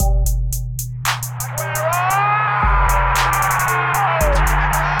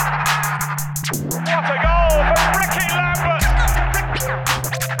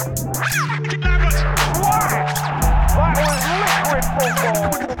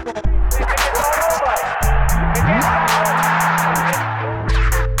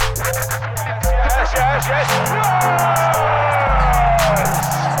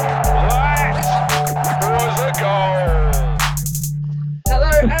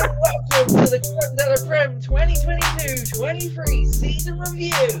to the Creme de la Prem 2022-23 season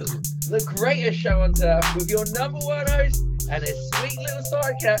review. The greatest show on turf with your number one host and his sweet little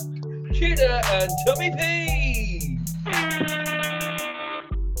sidekick, Tudor and Tommy P.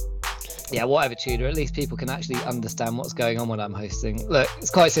 Yeah, whatever, Tudor. At least people can actually understand what's going on when I'm hosting. Look,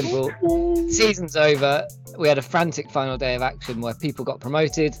 it's quite simple. Season's over. We had a frantic final day of action where people got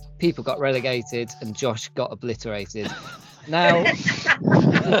promoted, people got relegated, and Josh got obliterated. Now, Did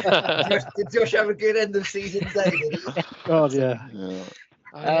Josh have a good end of season day? God, yeah.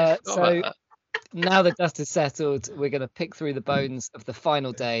 So now the dust is settled, we're going to pick through the bones of the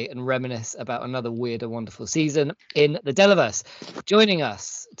final day and reminisce about another weird and wonderful season in the Delaverse. Joining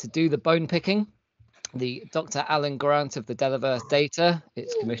us to do the bone picking, the Dr. Alan Grant of the Delaverse Data.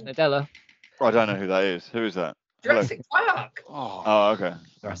 It's Commissioner Della. I don't know who that is. Who is that? Jurassic Park. Oh, okay.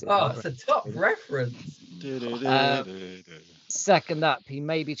 Oh, it's a top reference. Second up, he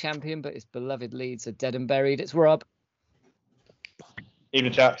may be champion, but his beloved Leeds are dead and buried. It's Rob.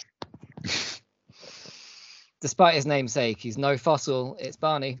 Evening, chaps. Despite his namesake, he's no fossil. It's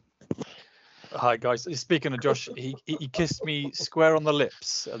Barney. Hi guys. Speaking of Josh, he kissed me square on the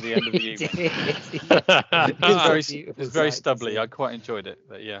lips at the end of the evening. It was very stubbly. I quite enjoyed it.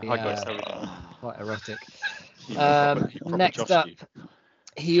 But yeah, hi guys. How are we doing? Quite erotic. Next up,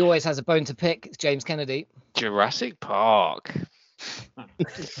 he always has a bone to pick. It's James Kennedy. Jurassic Park.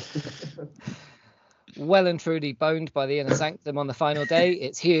 Well and truly boned by the inner sanctum on the final day.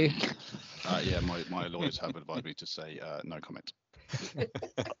 It's Hugh. Yeah, my lawyers have advised me to say no comment.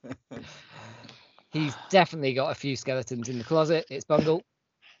 He's definitely got a few skeletons in the closet. It's Bungle.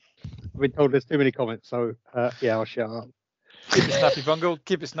 I've been told there's too many comments, so yeah, I'll shut up. Keep it snappy, Bungle.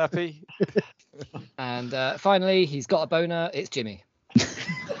 Keep it snappy. And finally, he's got a boner. It's Jimmy.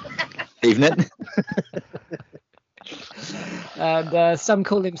 Evening. And some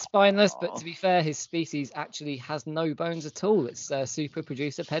call him spineless, but to be fair, his species actually has no bones at all. It's super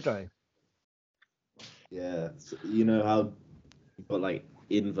producer Pedro. Yeah, so you know how you've got like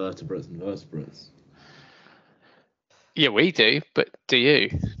invertebrates and vertebrates. Yeah, we do, but do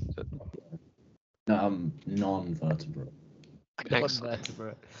you? No, I'm non-vertebrate. Excellent.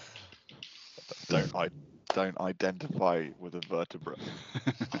 Non-vertebrate. Don't identify with a vertebrate.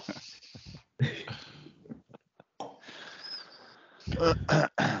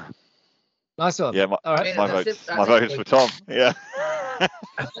 Nice one. Yeah, All right. my vote is for Tom. Yeah.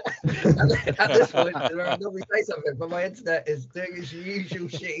 At this point, I normally say something, but my internet is doing its usual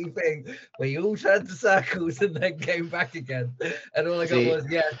shitty thing where you all turned to circles and then came back again. And all I got was,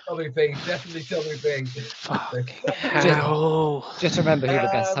 yeah, Tommy P. Definitely Tommy P. Just remember who the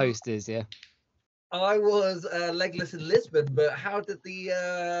best host is, yeah? I was legless in Lisbon, but how did the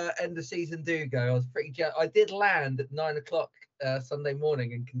end of season do go? I was pretty I did land at 9 o'clock Sunday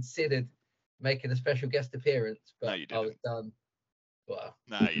morning and considered making a special guest appearance, but I was done. Wow.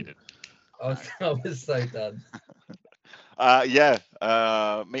 No, you didn't. I was so done.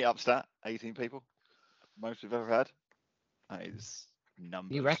 Meet up stat, 18 people. Most we've ever had. That is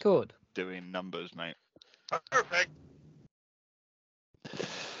numbers. New record. Doing numbers, mate. Perfect.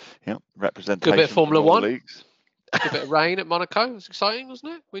 Yep, representation. Good bit of Formula One. Leagues. Good bit of rain at Monaco. It was exciting,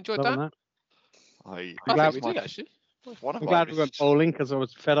 wasn't it? We enjoyed that. I'm glad we did, actually. I'm glad we went bowling because I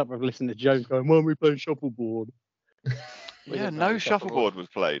was fed up with listening to Jones going, "Why don't we play shuffleboard?" Yeah, no shuffleboard was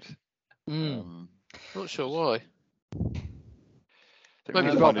played. Not sure why.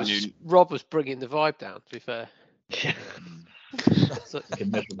 Maybe Rob was bringing the vibe down, to be fair. Yeah.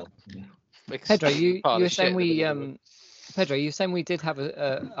 Pedro, you were saying we did have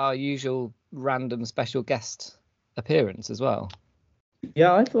our usual random special guest appearance as well.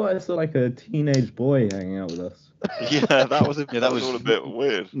 Yeah, I thought I saw like a teenage boy hanging out with us. Yeah, that was all a bit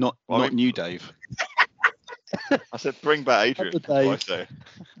weird. Not new, Dave. I said bring back Adrian. That's what I say.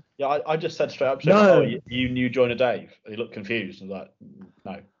 Yeah, I just said straight up, No. you knew joiner Dave. And he looked confused. I was like,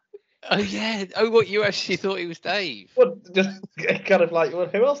 no. Oh, yeah. Oh, what, you actually thought he was Dave? Well, just kind of like, well,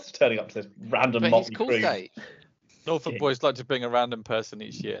 who else is turning up to this random But he's motley called crew? Dave. Norfolk boys like to bring a random person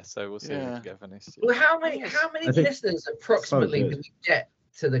each year, so we'll see if we get finished. Well, how many listeners approximately do we get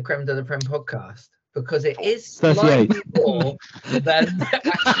to the Creme de la Prem podcast? Because it is slightly more than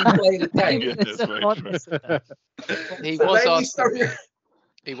actually playing the game.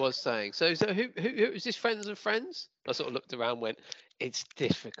 He was saying. So who is this? Friends of friends? I sort of looked around, and went, it's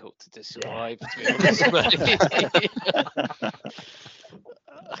difficult to describe. To be honest, mate.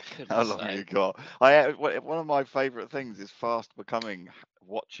 How long have you got? One of my favourite things is fast becoming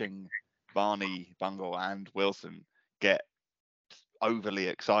watching Barney, Bungle, and Wilson get overly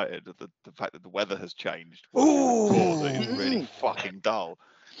excited at the fact that the weather has changed. It's really fucking dull.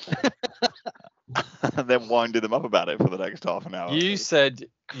 and then winding them up about it for the next half an hour. You said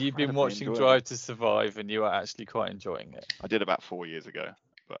you've been Incredibly watching enjoyable. Drive to Survive and you are actually quite enjoying it. I did about 4 years ago,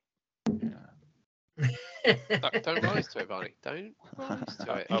 but Don't rise to it, Barney. Don't rise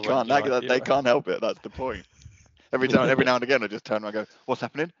to it. I you won't can't. lie to you. They can't help it. That's the point. Every now and again, I just turn around and go, "What's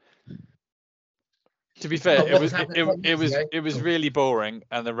happening?" To be fair, Well, it what was was happening 10 years ago? it was really boring,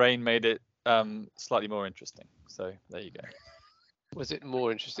 and the rain made it slightly more interesting. So there you go. Was it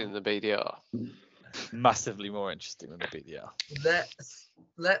more interesting than BDR? Massively more interesting than the BDR.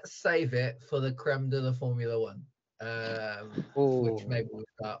 Let's save it for the creme de la Formula One, which maybe we'll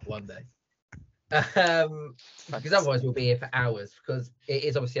start one day. Because otherwise we'll be here for hours, because it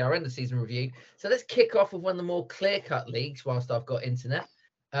is obviously our end of season review. So let's kick off with one of the more clear-cut leagues whilst I've got internet.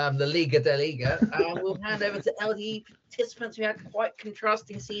 The Liga de Liga. We'll hand over to LDE participants who had quite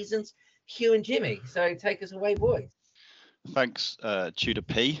contrasting seasons, Hugh and Jimmy. So take us away, boys. Thanks, Tudor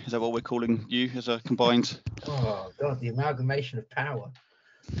P. Is that what we're calling you as a combined? Oh God, the amalgamation of power.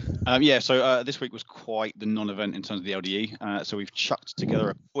 So this week was quite the non-event in terms of the LDE. So we've chucked together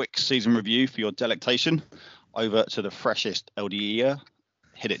a quick season review for your delectation. Over to the freshest LDE year.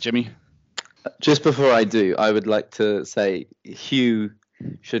 Hit it, Jimmy. Just before I do, I would like to say Hugh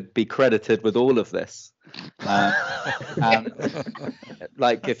should be credited with all of this. And,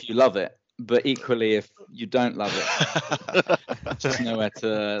 like, if you love it, but equally if you don't love it, just nowhere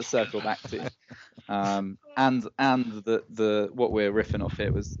to circle back to. And the what we're riffing off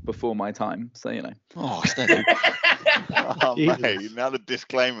here was before my time, so you know. Oh, steady. Oh, mate, now the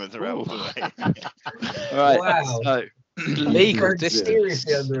disclaimers are out of the way. All right. Wow. So Legal Very distance.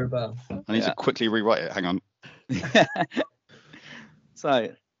 seriously under a buff. I need to quickly rewrite it. Hang on. So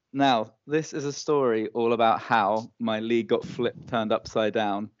now this is a story all about how my league got turned upside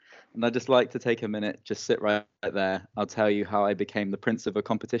down. And I'd just like to take a minute, just sit right there. I'll tell you how I became the prince of a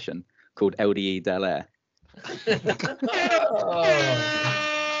competition called LDE Del Air.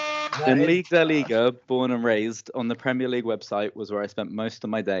 In League de Liga, born and raised on the Premier League website was where I spent most of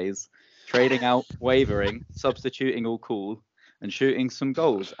my days, trading out, wavering, substituting all cool, and shooting some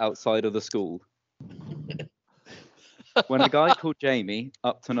goals outside of the school. When a guy called Jamie,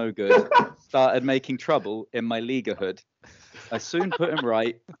 up to no good, started making trouble in my Liga hood, I soon put him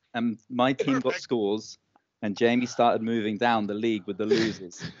right, and my team got scores, and Jamie started moving down the league with the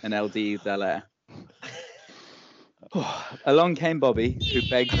losers in LDE Del Air. Along came Bobby, who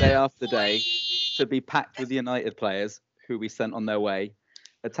begged day after day to be packed with United players, who we sent on their way.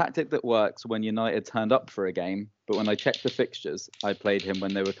 A tactic that works when United turned up for a game, but when I checked the fixtures, I played him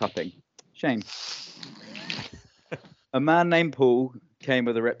when they were cupping. Shame. A man named Paul came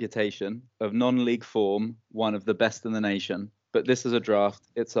with a reputation of non-league form, one of the best in the nation. But this is a draft.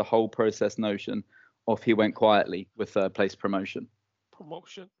 It's a whole process notion. Off he went quietly with third place promotion.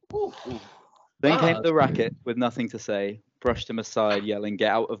 Then came the racket with nothing to say, brushed him aside, yelling,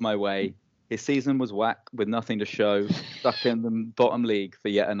 "Get out of my way." His season was whack with nothing to show, stuck in the bottom league for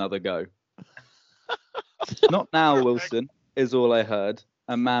yet another go. Not now, Wilson, is all I heard.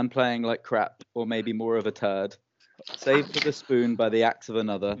 A man playing like crap, or maybe more of a turd. Saved with a spoon by the axe of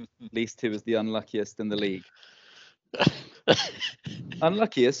another, least he was the unluckiest in the league.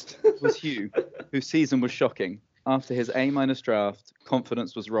 Unluckiest was Hugh, whose season was shocking. After his A- draft,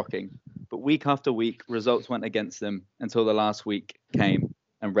 confidence was rocking. But week after week, results went against him until the last week came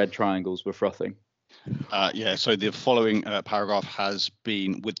and red triangles were frothing. So the following paragraph has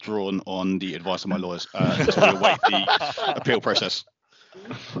been withdrawn on the advice of my lawyers until we await the appeal process.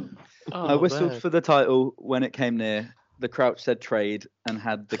 I whistled for the title when it came near. The Crouch said trade and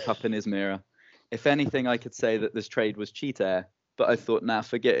had the cup in his mirror. If anything, I could say that this trade was cheat air, but I thought, nah,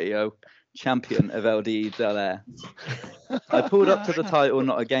 forget it, yo. Champion of LDE Del Air. I pulled up to the title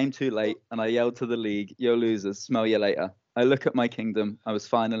not a game too late, and I yelled to the league, "Yo losers, smell you later." I look at my kingdom. I was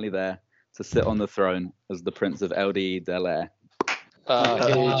finally there to sit on the throne as the Prince of LDE Del Air.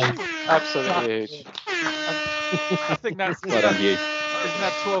 Huge. Absolutely huge. I think that's Well done, Hugh. isn't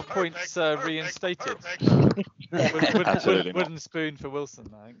that 12 points reinstated? Absolutely Wooden spoon for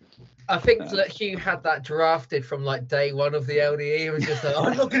Wilson, I think. I think that Hugh had that drafted from like day one of the LDE. He was just like,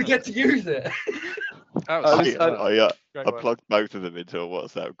 I'm not going to get to use it. I plugged both of them into a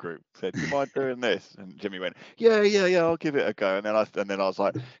WhatsApp group. Said, "Do you mind doing this?" And Jimmy went, "Yeah, I'll give it a go." And then I was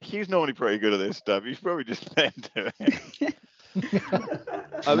like, "Hugh's normally pretty good at this stuff. You should probably just let him do it."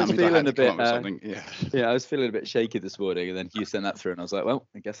 I was feeling a bit. Yeah, I was feeling a bit shaky this morning, and then Hugh sent that through, and I was like, "Well,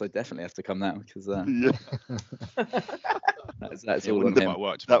 I guess I definitely have to come now because that's all on him."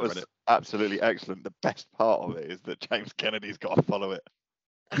 That was absolutely excellent. The best part of it is that James Kennedy's got to follow it.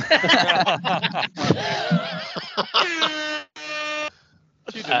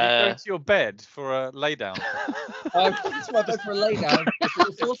 Judah, you go to your bed for a lay down. I'm going to my bed for a lay down.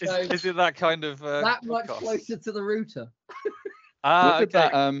 It's also Is it that kind of that much podcast? closer to the router. Ah, What did okay.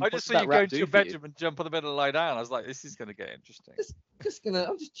 that, I what just did saw that you rap go into do your for you? bedroom and jump on the bed and lie down. I was like, this is going to get interesting.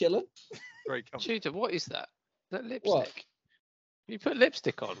 I'm just chilling. Very comfortable. Tudor, what is that? Is that lipstick? What? You put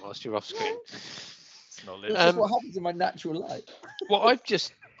lipstick on whilst you're off screen. It's not It's lit. just what happens in my natural light. Well, I've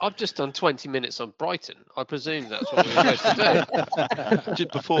just done 20 minutes on Brighton. I presume that's what we're supposed to do.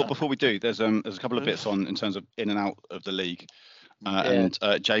 Just before we do, there's a couple of bits on in terms of in and out of the league, and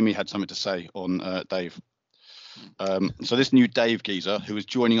Jamie had something to say on Dave. So this new Dave geezer who is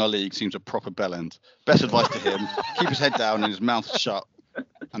joining our league seems a proper bellend. Best advice to him: keep his head down and his mouth shut, and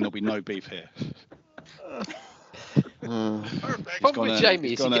there'll be no beef here. Problem with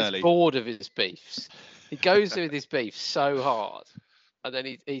Jamie is he gets bored of his beefs. He goes with his beef so hard, and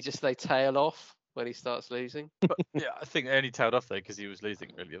then they tail off when he starts losing. But, yeah, I think they only tailed off there because he was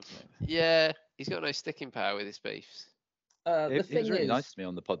losing, really, wasn't he? Yeah, he's got no sticking power with his beefs. The It thing was really is, nice to me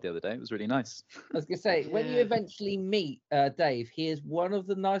on the pod the other day. It was really nice. I was gonna say, when you Yeah. eventually meet Dave, he is one of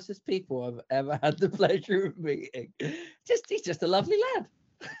the nicest people I've ever had the pleasure of meeting. He's just a lovely lad.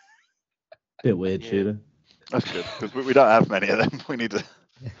 Bit weird, Tudor. That's good because we don't have many of them. We need to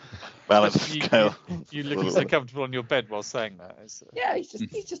balance the You- scale. You looking so comfortable on your bed while saying that. Yeah, he's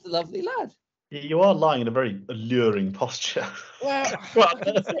just a lovely lad. You are lying in a very alluring posture. Well,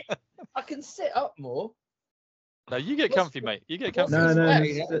 I can sit up more. No, you get comfy, mate. You get comfy. What's No,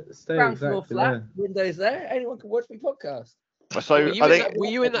 this no, way? stay Ground floor exactly flat, there. windows there. Anyone can watch me podcast. So Were you, I in think that, were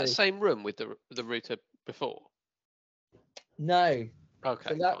you in that same room with the router before? No, Okay.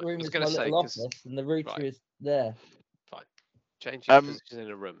 so that fine. I room was is my gonna say, little 'cause office, and the router right. is there. change your Um, position in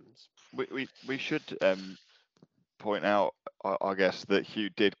a room. we should point out, I guess, that Hugh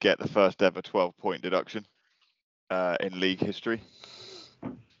did get the first ever 12-point deduction in league history.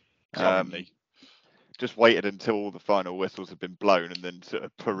 Currently. Just waited until all the final whistles had been blown and then sort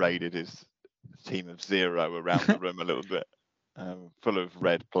of paraded his team of 0 around the room a little bit, full of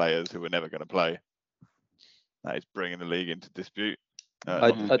red players who were never going to play. That is bringing the league into dispute.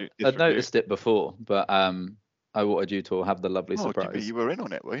 I'd noticed it before, but I wanted you to have the lovely Oh, surprise. you were in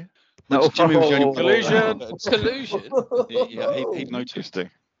on it, were you? No, Jimmy was the only Collusion. Collusion. He'd noticed. Interesting.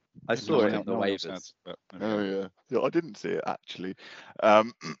 I saw it in the No one else waivers. had, but, Oh yeah, I didn't see it actually.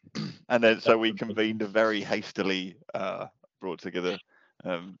 And then so we convened a very hastily brought together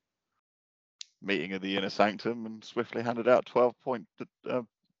meeting of the inner sanctum and swiftly handed out 12-point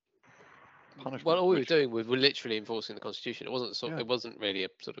punishment. Well, all we were which- doing was we're literally enforcing the constitution. It wasn't Yeah. it wasn't really a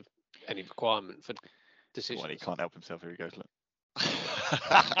sort of any requirement for decisions. Well, he can't help himself. Here he goes. Look.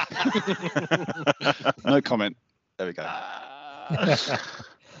 no comment. There we go.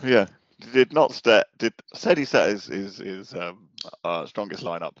 Yeah, did not said he set his strongest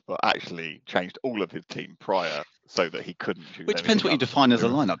lineup, but actually changed all of his team prior so that he couldn't choose. It depends what you anything define as a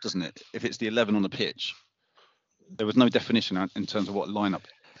else. lineup, doesn't it? If it's the 11 on the pitch, there was no definition in terms of what lineup.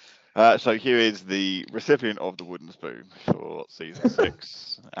 So Hugh is the recipient of the wooden spoon for season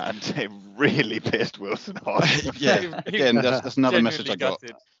 6, and it really pissed Wilson off. Yeah, again, that's another message I got.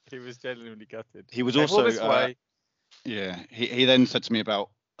 Gutted. He was genuinely gutted. He was Hey, also, this way. yeah, he then said to me about,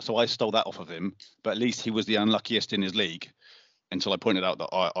 so I stole that off of him, but at least he was the unluckiest in his league until I pointed out that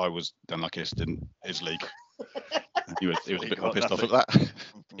I was the unluckiest in his league. He was a bit more pissed off at that.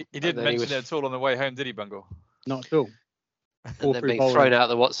 He didn't then he mention was- it at all on the way home, did he, Bungle? Not at all. And then being thrown out of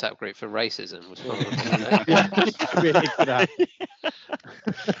the WhatsApp group for racism was probably Really could have.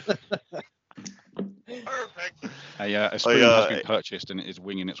 A spoon has been purchased and it is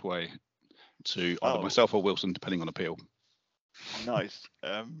winging its way to either myself or Wilson, depending on appeal. Nice.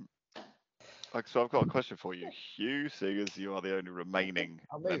 So I've got a question for you, Hugh, seeing as you are the only remaining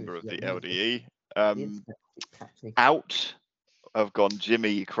member of the LDE. Out have gone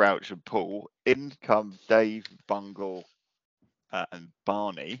Jimmy, Crouch, and Paul. In come Dave, Bungle, and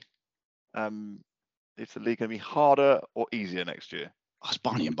Barney. Is the league going to be harder or easier next year? Oh, it's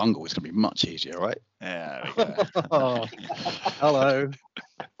Barney and Bungle. It's going to be much easier, right? Yeah. There we go. Oh, hello.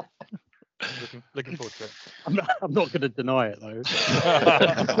 Looking forward to it. I'm not going to deny it though.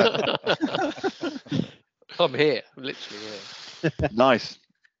 I'm here. I'm literally here. Nice.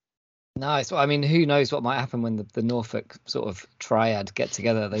 Nice. Well, I mean, who knows what might happen when the Norfolk sort of triad get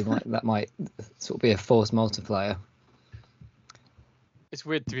together? That might sort of be a force multiplier. It's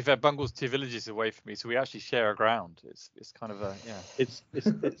weird. To be fair, Bungle's 2 villages away from me, so we actually share a ground. It's kind of a It's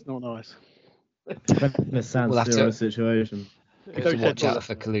not nice. In a San We'll have Siro to- situation. We have to watch out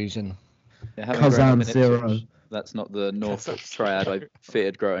for collusion. Yeah, having grown up Kazan in Zero. Ipswich, that's not the Norfolk triad I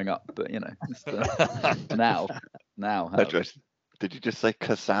feared growing up, but you know, it's the, now. However. Interesting. Did you just say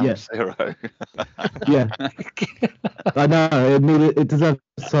Kasam Zero? Yeah. I know. It deserves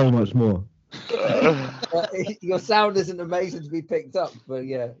so much more. Your sound isn't amazing to be picked up, but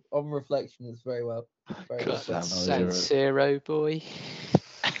yeah, on reflection, it's very well. Very well. San Siro, boy.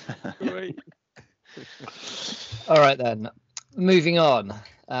 All right then. Moving on.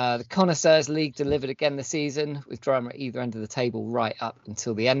 The Connoisseurs League delivered again this season, with drama at either end of the table right up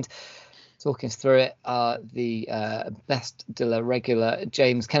until the end. Talking us through it are the best de la regular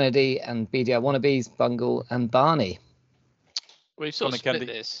James Kennedy and BDR wannabes, Bungle and Barney. We've sort of split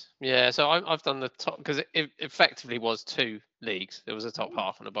this. Yeah, so I've done the top, because it effectively was two leagues. There was a top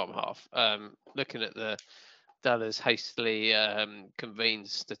half and a bottom half. Looking at the Della's hastily convened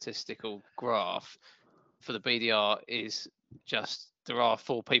statistical graph for the BDR is just, there are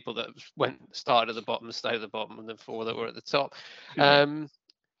 4 people that started at the bottom and stayed at the bottom, and then 4 that were at the top.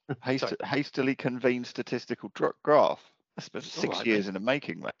 Hastily convened statistical graph. That's been 6 years in the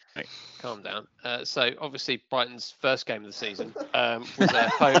making, mate. Calm down. So obviously Brighton's first game of the season was a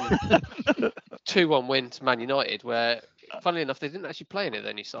home 2-1 win to Man United, where, funnily enough, they didn't actually play any of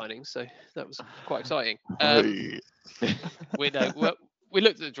their new signings, so that was quite exciting. We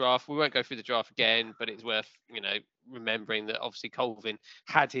looked at the draft. We won't go through the draft again, but it's worth remembering that obviously Colvin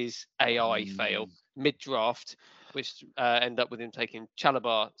had his AI fail mid-draft, which ended up with him taking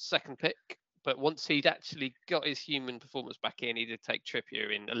Chalabar second pick. But once he'd actually got his human performance back in, he did take Trippier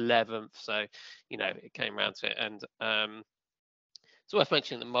in 11th. So, it came around to it. And it's worth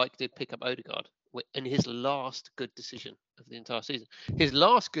mentioning that Mike did pick up Odegaard in his last good decision of the entire season. His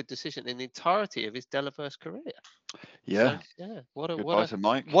last good decision in the entirety of his Delaverse career. Yeah. So, yeah. What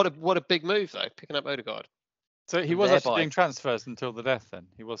a big move, though, picking up Odegaard. So he was actually doing transfers until the death then?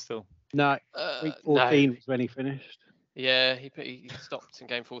 He was still... No, week 14 was when he finished. Yeah, he stopped in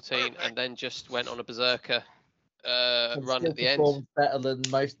game 14 and then just went on a berserker run at the end. Better than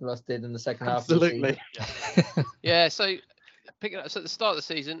most of us did in the second half. Absolutely. Yeah, so picking up, so at the start of the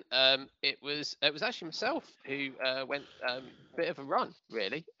season, it was actually myself who went a bit of a run,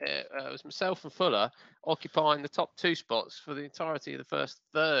 really. It was myself and Fuller occupying the top 2 spots for the entirety of the first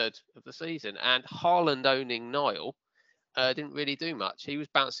third of the season, and Haaland owning Niall didn't really do much. He was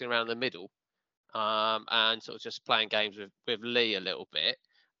bouncing around the middle. And sort of just playing games with Lee a little bit.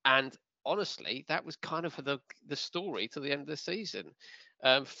 And honestly, that was kind of the story to the end of the season.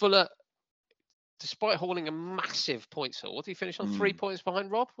 Fuller, despite hauling a massive points haul, he finished on 3 points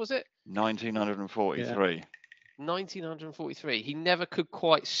behind Rob, was it? 1943. Yeah. 1943. He never could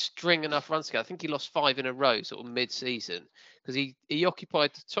quite string enough runs together. I think he lost 5 in a row sort of mid-season, because he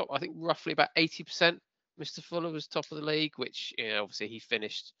occupied the top, I think, roughly about 80%. Mr. Fuller was top of the league, which obviously he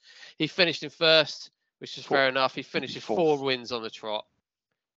finished in first, which is fair enough. He finished with 4 wins on the trot.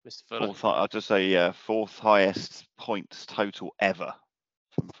 Mr. Fuller. I'll just say 4th highest points total ever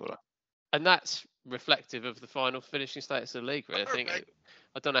from Fuller. And that's reflective of the final finishing status of the league, really.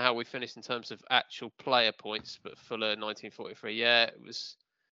 I don't know how we finished in terms of actual player points, but Fuller 1943, it was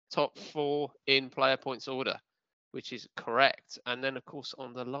top 4 in player points order, which is correct. And then, of course,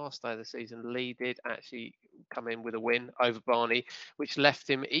 on the last day of the season, Lee did actually come in with a win over Barney, which left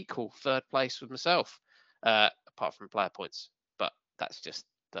him equal 3rd place with myself, apart from player points. But that's just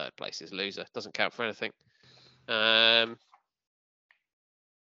 3rd place is loser. Doesn't count for anything. And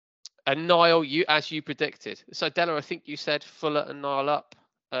Niall, as you predicted. So, Della, I think you said Fuller and Niall up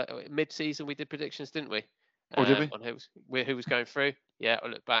mid-season. We did predictions, didn't we? Oh, did we? On who was going through. Yeah,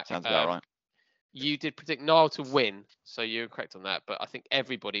 I'll look back. Sounds about right. You did predict Niall to win, so you're correct on that. But I think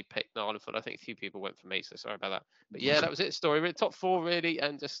everybody picked Niall and Fuller. I think a few people went for me, so sorry about that. But yeah, that was it. Story top 4 really,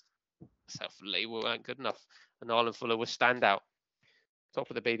 and just self-Lee weren't good enough. And Niall and Fuller were standout, top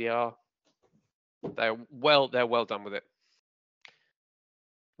of the BDR. They're well done with it.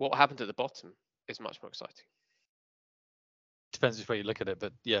 What happened at the bottom is much more exciting. Depends which way you look at it,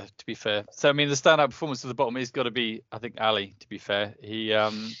 but yeah, to be fair. So I mean, the standout performance at the bottom has got to be, I think, Ali. To be fair, he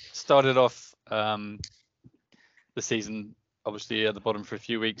started off the season obviously at the bottom for a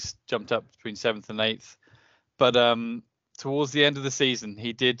few weeks, jumped up between 7th and 8th, but towards the end of the season,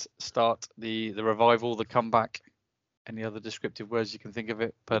 he did start the revival, the comeback. Any other descriptive words you can think of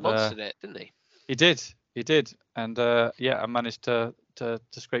it? But monstered it, didn't he? He did, and I managed to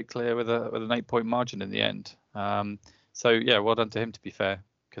scrape clear with an 8-point margin in the end. So yeah, well done to him, to be fair,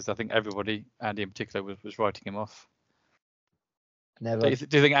 because I think everybody, Andy in particular, was writing him off. Never. Do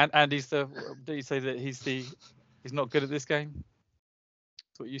you think Andy's do you say that he's not good at this game?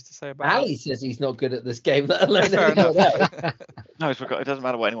 That's what you used to say about Ali says he's not good at this game, let alone fair enough. No, it doesn't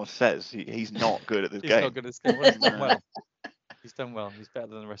matter what anyone says. He's not good at this game. He's not good at this game. Well, he's done well. He's done well. He's better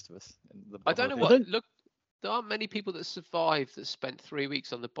than the rest of us. I don't know what there aren't many people that survived that spent 3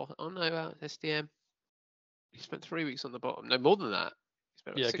 weeks on the bottom. Oh no, SDM. He spent 3 weeks on the bottom. No, more than that.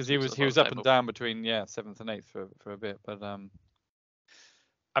 Yeah, because he was up and down between 7th and 8th for a bit. But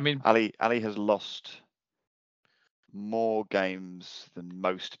I mean, Ali has lost more games than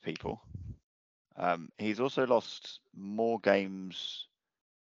most people. He's also lost more games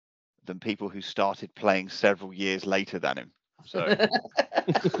than people who started playing several years later than him. So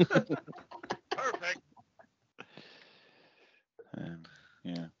perfect.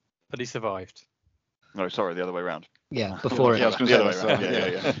 Yeah. But he survived. No, sorry, the other way around. Yeah, before I was it. going to say the other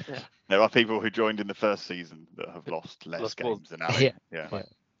way around. Yeah. There are people who joined in the first season that have lost less games than Ali. Yeah, fair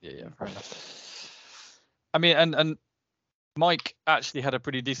enough. I mean, and Mike actually had a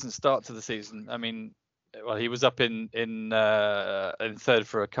pretty decent start to the season. I mean, well, he was up in third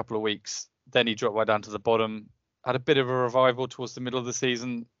for a couple of weeks. Then he dropped right down to the bottom. Had a bit of a revival towards the middle of the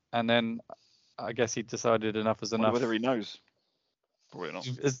season, and then I guess he decided enough was enough. Whether he knows. Probably not.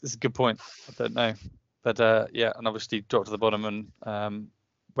 It's a good point. I don't know. But and obviously dropped to the bottom and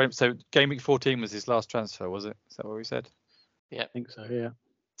so game week 14 was his last transfer, was it? Is that what we said? Yeah, I think so. Yeah.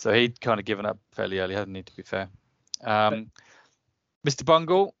 So he'd kind of given up fairly early, hadn't he? To be fair. Mr.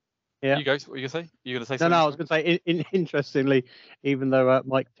 Bungle. Yeah. You guys, what were you gonna say? You gonna say something? No, I was going to say. Interestingly, even though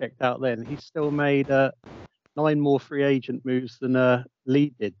Mike checked out then, he still made 9 more free agent moves than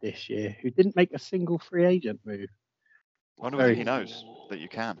Lee did this year, who didn't make a single free agent move. I wonder whether he knows that you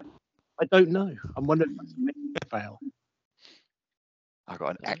can. I don't know. I'm wondering if that's a mission fail. I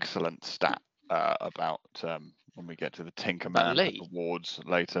got an excellent stat about when we get to the Tinkerman awards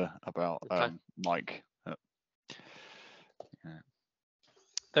later about Mike.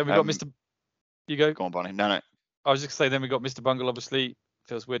 Then we got Mr. You go. Go on, Barney. No. I was just gonna say. Then we got Mr. Bungle. Obviously,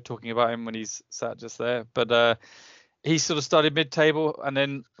 feels weird talking about him when he's sat just there, but he sort of started mid-table and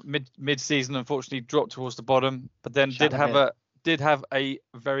then mid-season, unfortunately, dropped towards the bottom. But then did have a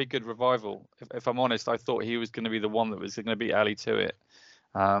very good revival. If I'm honest, I thought he was going to be the one that was going to beat Ali to it.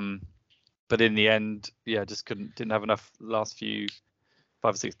 But in the end, just didn't have enough last few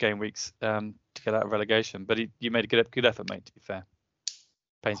 5 or 6 game weeks to get out of relegation. But you made a good effort, mate. To be fair,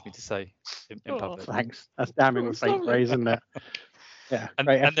 pains me to say in public. Thanks. That's damning with fake praise, isn't it? Yeah.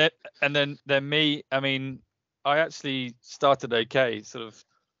 And then me. I mean, I actually started okay, sort of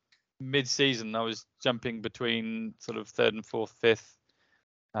mid-season. I was jumping between sort of 3rd and 4th,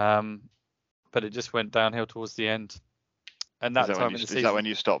 5th, but it just went downhill towards the end. And that time in the season, is that when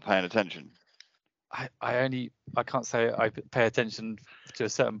you stopped paying attention? I can't say I pay attention to a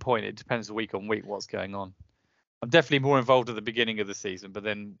certain point. It depends week on week what's going on. I'm definitely more involved at the beginning of the season, but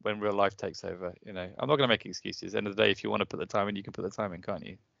then when real life takes over, I'm not going to make excuses. At the end of the day, if you want to put the time in, you can put the time in, can't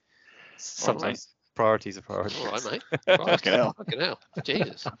you? Sometimes priorities are priorities. All right, mate. Fucking hell.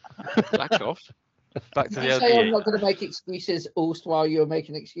 Jesus. Back off. Back to the LPA. Say I'm not going to make excuses also while you're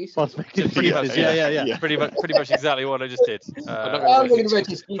making excuses. Pretty much, pretty much exactly what I just did. I'm not going to make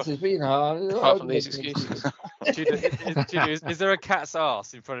excuses, but apart from these excuses. Is there a cat's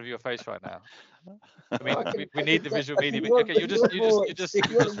ass in front of your face right now? I mean, we need the visual medium. Okay, you're just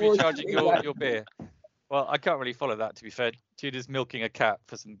recharging your beer. Well, I can't really follow that, to be fair. Tudor's milking a cat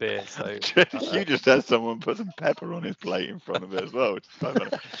for some beer, so... You just had someone put some pepper on his plate in front of it as well.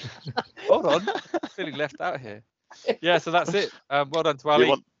 Hold on. I'm feeling left out here. Yeah, so that's it. Well done to Ali.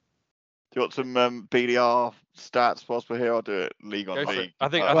 Do you want some BDR stats whilst we're here? I'll do it league on league. I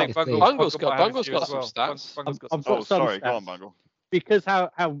think Bungle's got some stats. I've got some sorry. stats. Go on, Bungle. Because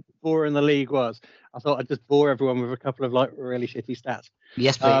how boring the league was, I thought I'd just bore everyone with a couple of really shitty stats.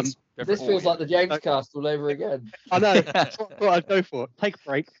 Yes, please. This feels like the James cast all over again. I know. That's what I'd go for. Take a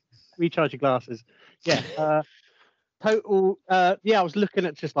break, recharge your glasses. Yeah. Total. I was looking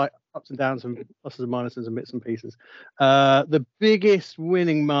at just like ups and downs and pluses and minuses and bits and pieces. The biggest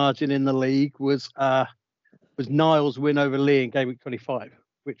winning margin in the league was Niles' win over Lee in game week 25,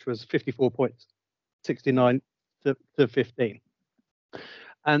 which was 54 points, 69 to 15.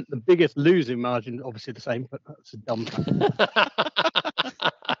 And the biggest losing margin, obviously the same, but that's a dumb fact.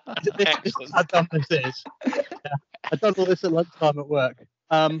 This is how dumb this is. I've done all this at lunchtime at work.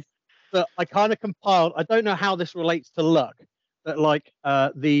 But I kind of compiled, I don't know how this relates to luck, but like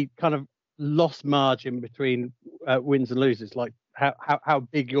the kind of loss margin between wins and losses, like how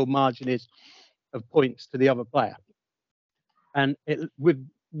big your margin is of points to the other player. And with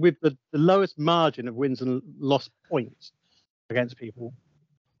the lowest margin of wins and loss points against people,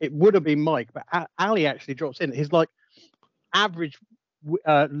 it would have been Mike, but Ali actually drops in. His like average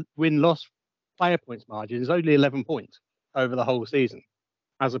win-loss player points margin is only 11 points over the whole season,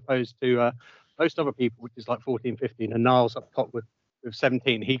 as opposed to most other people, which is like 14, 15, and Niles up top with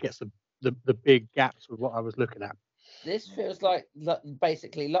 17. He gets the the big gaps with what I was looking at. This feels like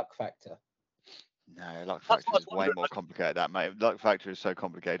basically luck factor. No, luck factor is way more complicated. That mate, luck factor is so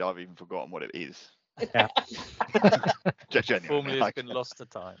complicated. I've even forgotten what it is. Yeah. Formula has been lost to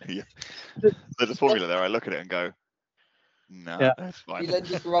time. Yeah. There's a formula there. I look at it and go, no, that's fine. You then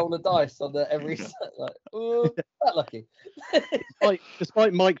just roll a dice on every set, like, oh, that lucky.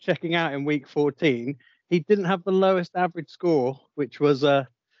 Despite Mike checking out in week 14, he didn't have the lowest average score, which was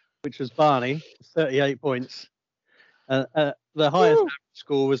Barney, 38 points. The highest average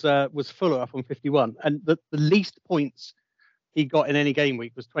score was Fuller up on 51, and the least points he got in any game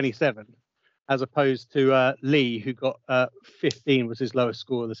week was 27, as opposed to Lee, who got 15 was his lowest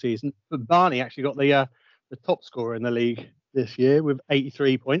score of the season. But Barney actually got the top scorer in the league this year with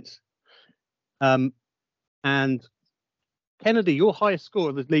 83 points. And Kennedy, your highest score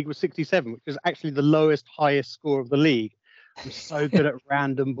of the league was 67, which is actually the lowest highest score of the league. I'm so good at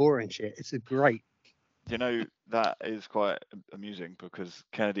random boring shit. It's great. You know, that is quite amusing because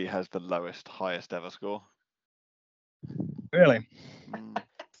Kennedy has the lowest highest ever score. Really?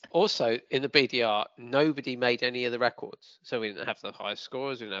 Also, in the BDR, nobody made any of the records. So we didn't have the highest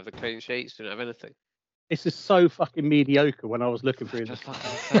scores, we didn't have the clean sheets, we didn't have anything. This is so fucking mediocre when I was looking through Just like I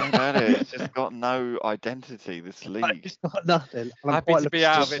was saying earlier, it's just got no identity, this league. It's got nothing. Happy to be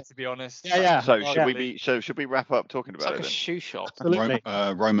out of it, to be honest. Yeah. So should we wrap up talking It's about like it a shoe shop.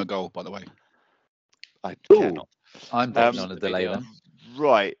 Roma goal, by the way. I cannot. I'm betting on a delay then.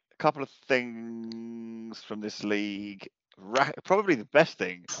 Right, a couple of things from this league. Probably the best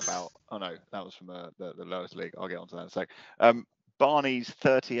thing about. Oh no, that was from the lowest league. I'll get onto that in a sec. Barney's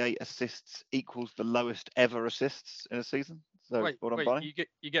 38 assists equals the lowest ever assists in a season. So wait, Barney.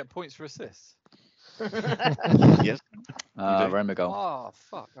 you get points for assists. Yes. Roma goal. Oh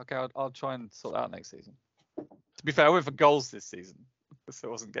fuck. Okay, I'll try and sort that out next season. To be fair, I went for goals this season, so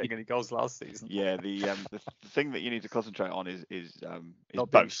I wasn't getting any goals last season. Yeah, the thing that you need to concentrate on is not being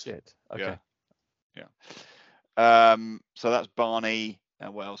both. shit. Okay. Yeah. So that's Barney.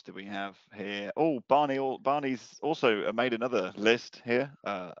 And what else do we have here? Oh, Barney's also made another list here.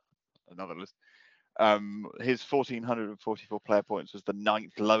 Another list. His 1,444 player points was the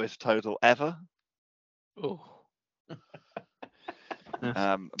 9th lowest total ever. Oh.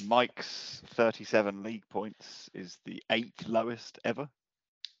 Mike's 37 league points is the 8th lowest ever.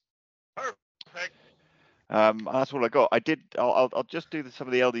 Perfect. And that's all I got. I'll just do some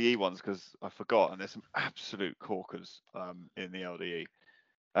of the LDE ones because I forgot, and there's some absolute corkers in the LDE.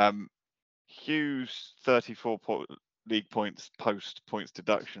 Hughes 34 league points post points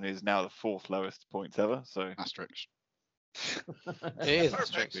deduction is now the 4th lowest points ever. So asterisk. It is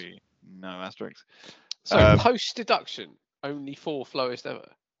asterisk. No asterisk. So post deduction, only 4th lowest ever.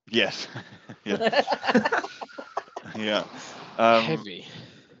 Yes. Yeah. Yeah. Heavy.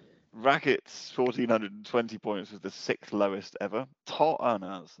 Racket's 1,420 points was the 6th lowest ever. Oh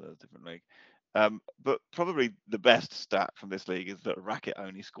no, that's a different league. But probably the best stat from this league is that Racket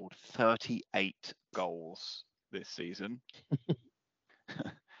only scored 38 goals this season.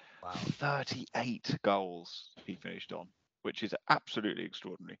 Wow. 38 goals he finished on, which is absolutely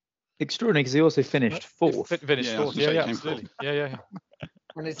extraordinary. Extraordinary because he also finished 4th. Finished 4th. Yeah, absolutely. Yeah.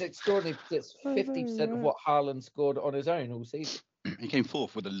 And it's extraordinary because it's 50% of what Haaland scored on his own all season. He came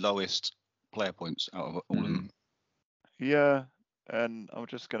 4th with the lowest player points out of all of them. Yeah. And I'm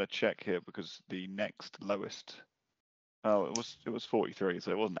just going to check here because the next lowest, it was 43,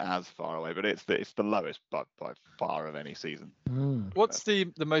 so it wasn't as far away, but it's the lowest by far of any season. What's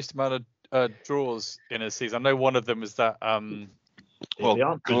the most amount of draws in a season? I know one of them is that.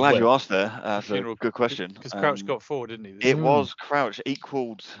 Well, glad you asked there. That's a good question. Because Crouch got 4, didn't he? It was Crouch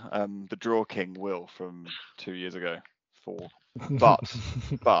equaled the draw king Will from 2 years ago. 4. But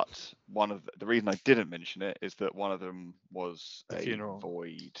one of the reason I didn't mention it is that one of them was a funeral.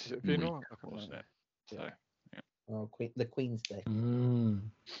 Void. Is it a funeral? So, yeah. Oh, the Queen's Day.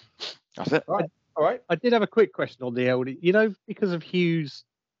 That's it. All right. I did have a quick question on the LD. You know, because of Hughes'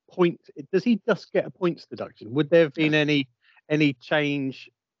 point, does he just get a points deduction? Would there have been any change?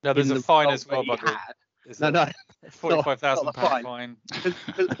 No, there's a fine as well, but no. £45,000 fine.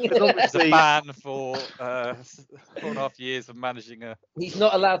 There's a ban for 4.5 years of managing a. He's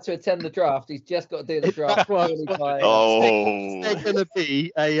not allowed to attend the draft. He's just got to do the draft. There's going to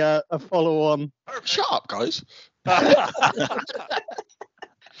be a follow-on. Shut up, guys. It's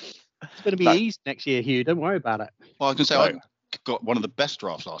going to be easy next year, Hugh. Don't worry about it. Well, I was going to say, I got one of the best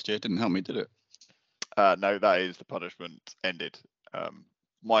drafts last year. It didn't help me, did it? No, that is the punishment ended.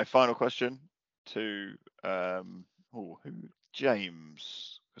 My final question to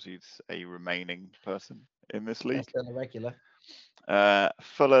James, because he's a remaining person in this league. Still a regular.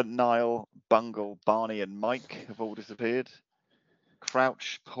 Fuller, Niall, Bungle, Barney, and Mike have all disappeared.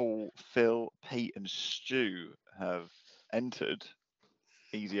 Crouch, Paul, Phil, Pete, and Stu have entered.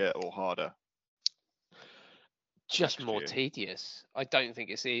 Easier or harder? Just Next more year. tedious. I don't think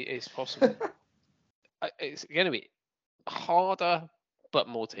it's possible. It's going to be harder, but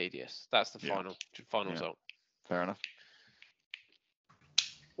more tedious. That's the final result. Fair enough.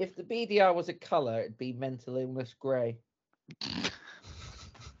 If the BDR was a colour, it'd be mental illness grey.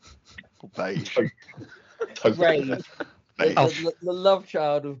 Beige. Beige. Beige. The love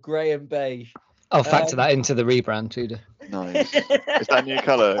child of grey and beige. I'll factor that into the rebrand, Tudor. Nice. Is that a new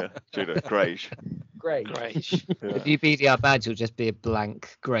colour, Judah? Greige. Great. Great. If you BDR badge, will just be a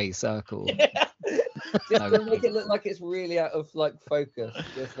blank grey circle. Just to make it look like it's really out of like focus.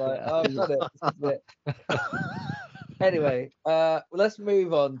 Just like, oh, I've got it. This is it. Anyway, let's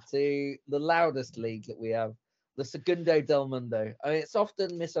move on to the loudest league that we have, the Segundo del Mundo. I mean, it's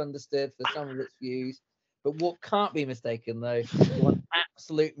often misunderstood for some of its views, but what can't be mistaken though, is one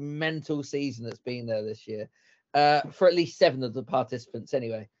absolute mental season that's been there this year, for at least 7 of the participants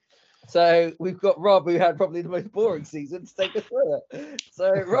anyway. So we've got Rob, who had probably the most boring season, to take us through it.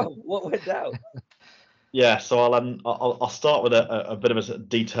 So Rob, what went down? Yeah, so I'll start with a bit of a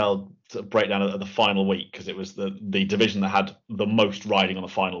detailed sort of breakdown of the final week, because it was the division that had the most riding on the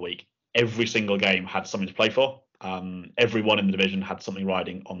final week. Every single game had something to play for. Everyone in the division had something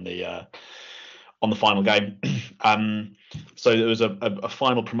riding on the final game. So there was a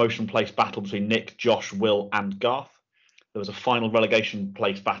final promotion place battle between Nick, Josh, Will, and Garth. There was a final relegation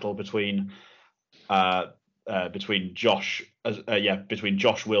place battle between Josh,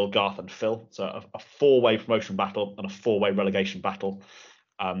 Will, Garth, and Phil. So a 4-way promotion battle and a 4-way relegation battle,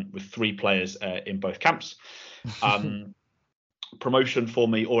 with 3 players in both camps. Promotion for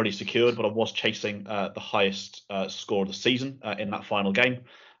me already secured, but I was chasing the highest score of the season in that final game.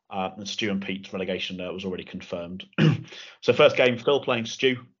 And Stu and Pete's relegation was already confirmed. So first game, Phil playing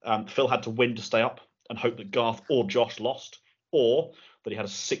Stu. Phil had to win to stay up and hope that Garth or Josh lost, or that he had a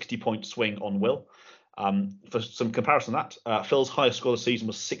 60-point swing on Will. For some comparison to that, Phil's highest score of the season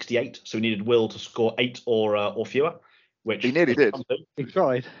was 68, so he needed Will to score 8 or fewer, which he nearly did. He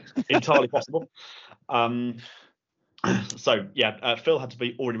tried. Entirely possible. So yeah, Phil had to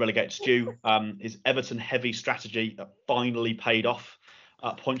be already relegated. Stu, his Everton heavy strategy finally paid off.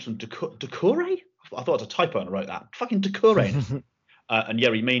 Points from Decore? I thought it was a typo and I wrote that. Fucking Decore. And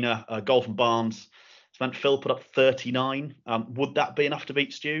Yerry Mina, goal from Barnes. So meant Phil put up 39. Would that be enough to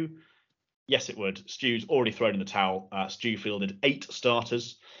beat Stu? Yes, it would. Stu's already thrown in the towel. Stu fielded 8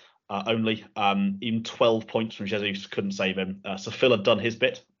 starters only. Even 12 points from Jesus couldn't save him. So Phil had done his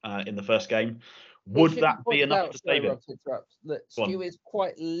bit in the first game. Would that be enough to save him? That Stu is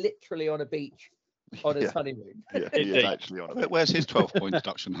quite literally on a beach on his honeymoon. Yeah, he is actually on a beach. Where's his 12-point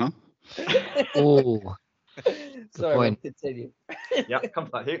deduction, huh? Oh, Sorry, Rob, continue. Yeah, come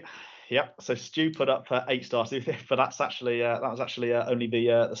to that, Hugh. Yeah, so Stu put up 8 stars, but that was actually only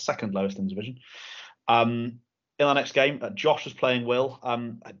the second lowest in the division. In our next game, Josh was playing Will.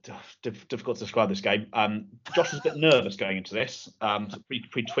 Difficult to describe this game. Josh was a bit nervous going into this,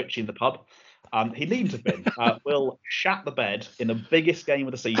 pretty twitchy in the pub. He needn't have been. Will shat the bed in the biggest game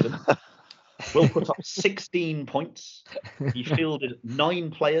of the season. Will put up 16 points. He fielded 9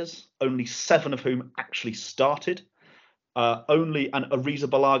 players, only 7 of whom actually started. Only an Ariza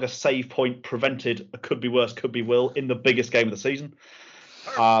Balaga save point prevented a could be worse, could be Will in the biggest game of the season.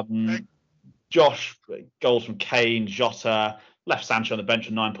 Josh, goals from Kane, Jota, left Sancho on the bench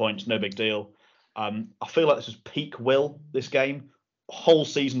at 9 points, no big deal. I feel like this was peak Will, this game. Whole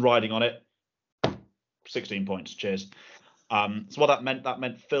season riding on it. 16 points, cheers. So what that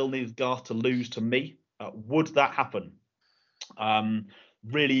meant Phil needed Garth to lose to me. Would that happen?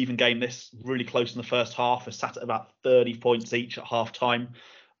 Really even game this, really close in the first half. I sat at about 30 points each at half time.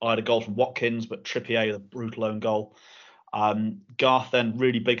 I had a goal from Watkins, but Trippier with a brutal own goal. Garth then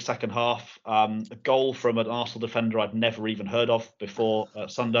really big second half. A goal from an Arsenal defender I'd never even heard of before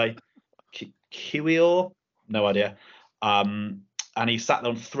Sunday. Kiwior? No idea. And he sat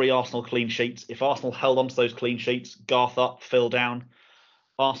there on 3 Arsenal clean sheets. If Arsenal held on to those clean sheets, Garth up, Phil down.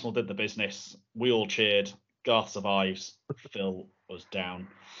 Arsenal did the business. We all cheered. Garth survives. Phil was down.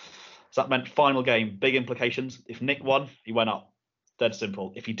 So that meant final game, big implications. If Nick won, he went up. Dead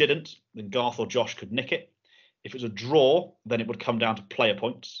simple. If he didn't, then Garth or Josh could nick it. If it was a draw, then it would come down to player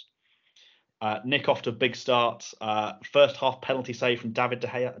points. Nick off to a big start. First half penalty save from David De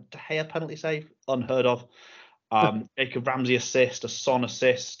Gea. De Gea penalty save? Unheard of. Jacob Ramsey assist, a Son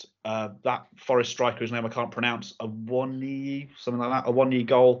assist, that Forest striker whose name I can't pronounce, a Wani, something like that, a Wani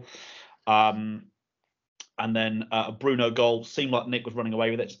goal. And then a Bruno goal. Seemed like Nick was running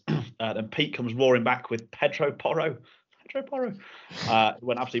away with it. Then Pete comes roaring back with Pedro Porro.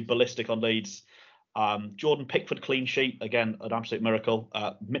 Went absolutely ballistic on Leeds. Jordan Pickford clean sheet. Again, an absolute miracle.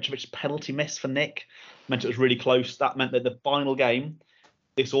 Mitrovic's penalty miss for Nick meant it was really close. That meant that the final game,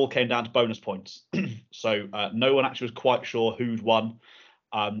 this all came down to bonus points. So no one actually was quite sure who'd won.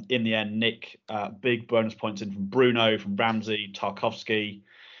 In the end, Nick, big bonus points in from Bruno, from Ramsey, Tarkovsky.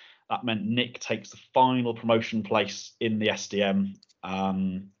 That meant Nick takes the final promotion place in the SDM.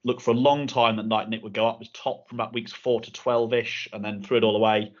 Look, for a long time that night, Nick would go up, was top from about weeks 4 to 12-ish, and then threw it all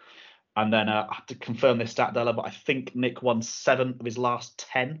away. And then I had to confirm this stat, Della, but I think Nick won 7 of his last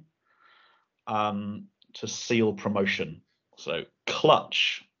 10 to seal promotion. So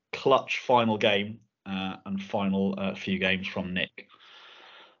clutch final game and final few games from Nick.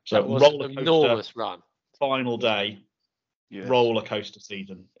 So that was an enormous run. Final day, Yes. roller coaster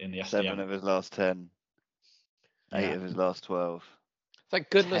season in the SDM. 7 of his last 10, 8 of his last 12. Thank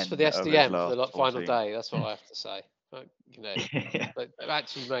goodness for the 10 of his SDM for the last final 14. day. That's what I have to say. But they've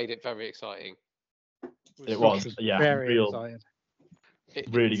actually made it very exciting. It was, yeah, Very excited.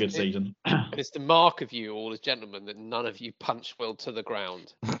 really good season. And it's the mark of you all as gentlemen that none of you punch Will to the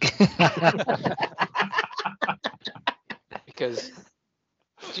ground. Because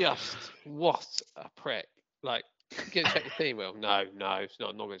just what a prick. Like, you gonna check your team, Will? No, it's not.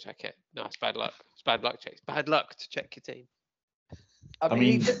 I'm not gonna check it. No, it's bad luck. It's bad luck check. It's bad luck to check your team. I mean,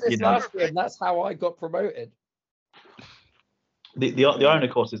 he did this last year, and that's how I got promoted. The irony,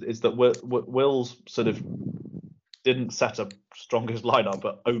 of course, is that Will's sort of didn't set a strongest lineup,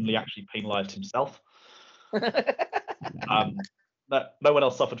 but only actually penalised himself. No one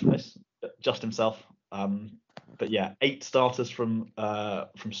else suffered from this, just himself. But yeah, 8 starters from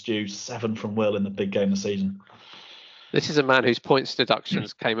Stu, 7 from Will in the big game of the season. This is a man whose points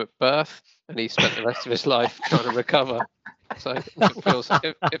deductions came at birth, and he spent the rest of his life trying to recover. So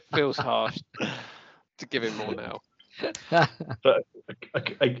it feels harsh to give him more now. But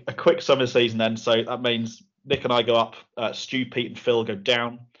a quick summer season then. So that means Nick and I go up. Stu, Pete, and Phil go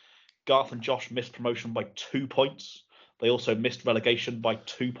down. Garth and Josh missed promotion by 2 points. They also missed relegation by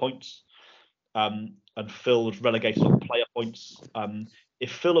 2 points. And Phil was relegated on player points.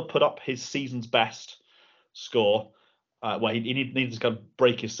 If Phil had put up his season's best score, he needed to kind of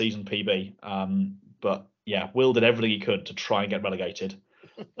break his season PB. But yeah, Will did everything he could to try and get relegated.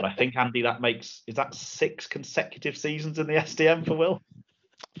 But I think, Andy, is that 6 consecutive seasons in the SDM for Will?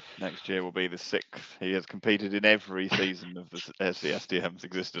 Next year will be the 6th. He has competed in every season of the SDM's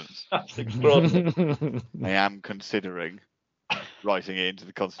existence. That's extraordinary. I am considering writing it into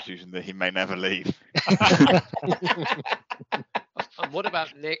the constitution that he may never leave. And what about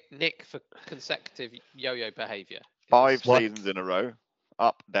Nick for consecutive yo-yo behaviour? 5 seasons in a row.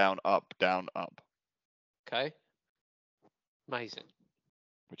 Up, down, up, down, up. Okay. Amazing.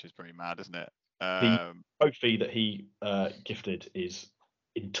 Which is pretty mad, isn't it? The trophy that he gifted is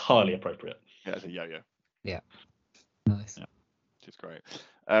entirely appropriate. Yeah, it's a yo-yo. Yeah. Nice. Yeah, which is great.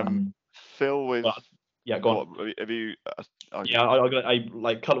 Phil, with yeah, go on. Have you? Yeah, I got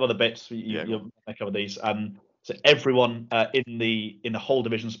a couple of other bits. You'll cover these. So everyone in the whole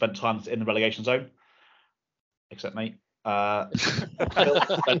division spent time in the relegation zone, except me. Phil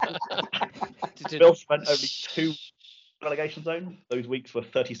spent only 2 relegation zone. Those weeks were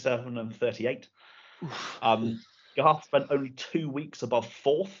 37 and 38. Garth spent only 2 weeks above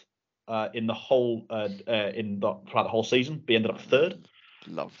 4th in the whole throughout the whole season. He ended up 3rd.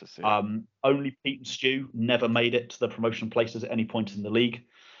 Love to see. Only Pete and Stu never made it to the promotion places at any point in the league.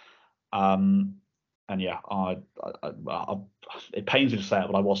 And yeah, it pains me to say it,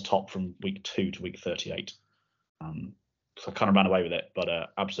 but I was top from week 2 to week 38. So I kind of ran away with it,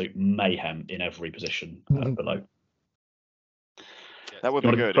 but absolute mayhem in every position below. That would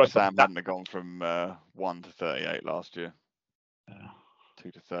be good if Sam hadn't have gone from 1 to 38 last year.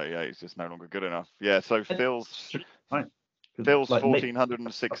 2 to 38 is just no longer good enough. Yeah, so Phil's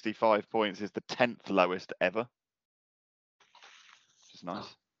 1,465 points is the 10th lowest ever, which is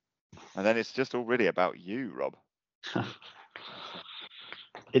nice. And then it's just all really about you, Rob.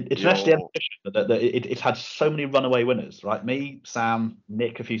 It's an SDM that it's had so many runaway winners, right? Me, Sam,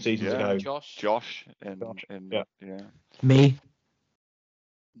 Nick a few seasons ago. Josh. Me.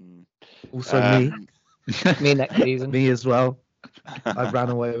 Also me. Me next season. Me as well. I ran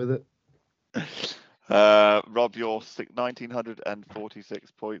away with it. Rob, your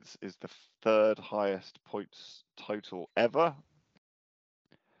 1,946 points is the 3rd highest points total ever.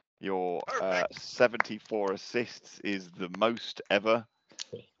 Your 74 assists is the most ever.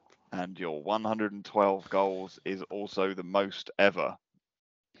 And your 112 goals is also the most ever.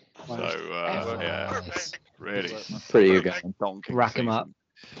 So yeah, Nice. really Pretty good going. donking Rack 'em up.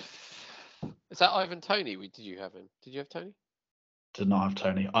 season. Is that Ivan Toney? Did you have him? Did you have Tony? Did not have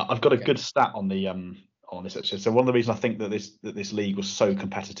Tony. I've got a Okay. good stat on the on this actually. So one of the reasons I think that this league was so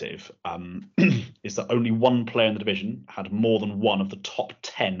competitive is that only one player in the division had more than one of the top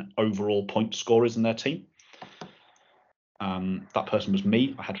 10 overall point scorers in their team. That person was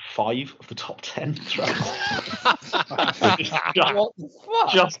me. I had 5 of the top 10 What the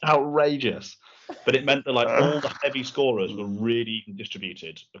fuck? just outrageous. But it meant that like all the heavy scorers were really even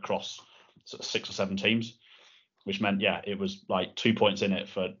distributed across sort of 6 or 7 teams, which meant it was like 2 points in it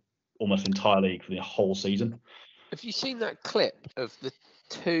for almost the entire league for the whole season. Have you seen that clip of the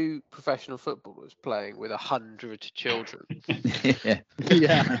 2 professional footballers playing with 100 children? Yeah.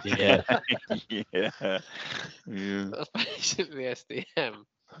 Yeah. Yeah. That's basically SDM.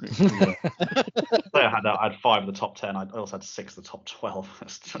 I had 5 of the top 10. I also had 6 of the top 12.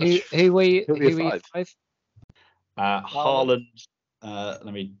 Who were you? Who were your you 5? Haaland. Let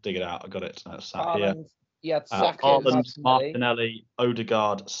me dig it out. I got it. Sat here. Haaland, you had Saka, Haaland, Martinelli. Martinelli,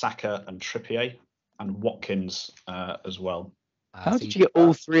 Odegaard, Saka, and Trippier, and Watkins as well. How did you get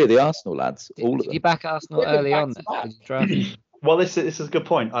all 3 of the Arsenal lads? All of Did them. you back Arsenal They've been early back on? to Then? back. Did you draft? Well, this is a good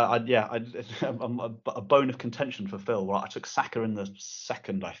point. I'm a bone of contention for Phil. Well, I took Saka in the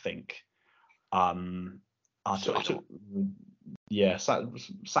second, I think. I took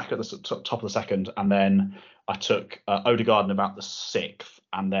Saka at the top of the second, and then I took Odegaard in about the 6th,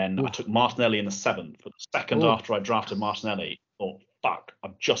 and then I took Martinelli in the 7th. But the second after I drafted Martinelli, I thought, fuck,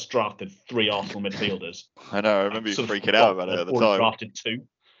 I've just drafted 3 Arsenal midfielders. I know. I remember you Sort of freaking out about it I'd at the already time. drafted 2.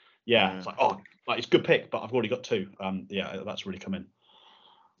 Yeah, it's like, it's a good pick, but I've already got 2. That's really come in.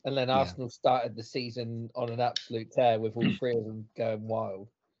 And then Arsenal started the season on an absolute tear with all 3 of them going wild.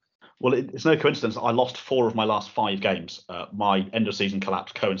 Well, it's no coincidence that I lost 4 of my last 5 games. My end of season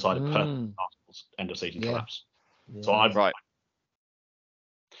collapse coincided perfectly with Arsenal's end of season collapse. Yeah. So I've Right.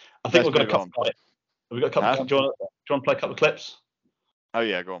 I think Let's we've got a move couple. Have we got a couple? Huh? Do you want to play a couple of clips? Oh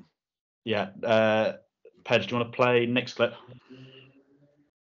yeah, go on. Yeah. Pedge, do you want to play next clip?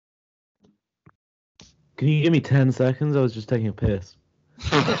 Can you give me 10 seconds? I was just taking a piss.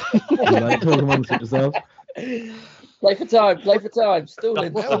 Like, talk amongst yourselves. Play for time.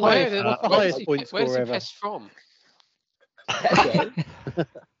 Stalling. What's the highest point Where's score the ever? piss from?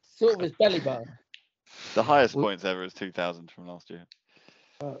 Sort of his belly button. The highest points ever is 2,000 from last year.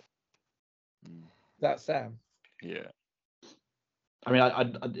 That's Sam. Yeah. I mean,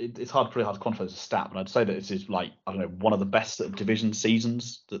 it's pretty hard to quantify as a stat, but I'd say that this is like, I don't know, one of the best sort of division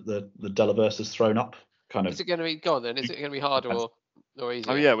seasons that the Delaverse has thrown up. Is it going to be gone then? Is it going to be harder or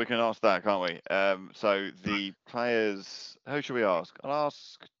easier? Oh yeah, we can ask that, can't we? So the players, who should we ask? I'll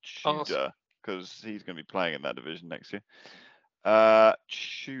ask Tudor because he's going to be playing in that division next year.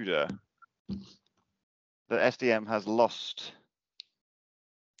 Tudor, the SDM has lost.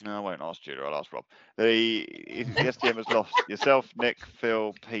 No, I won't ask Tudor. I'll ask Rob. The SDM has lost yourself, Nick,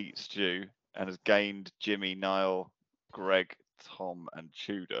 Phil, Pete, Stu, and has gained Jimmy, Niall, Greg, Tom, and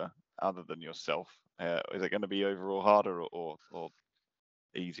Tudor. Other than yourself, is it going to be overall harder or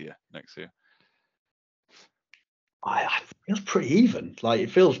easier next year? It feels pretty even. Like it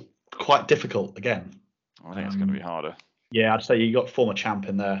feels quite difficult again. I think it's going to be harder. Yeah, I'd say you got former champ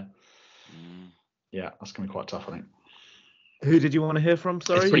in there. Yeah, that's going to be quite tough, I think. Who did you want to hear from?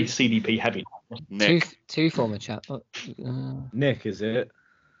 Sorry. It's pretty CDP heavy. Nick. Two former chat. Nick, is it?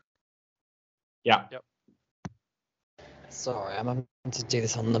 Yeah. Yep. Sorry, I'm having to do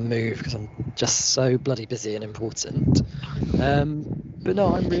this on the move because I'm just so bloody busy and important. But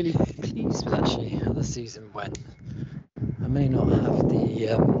no, I'm really pleased with actually how the season went. I may not have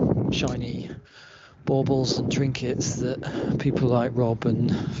the shiny baubles and trinkets that people like Rob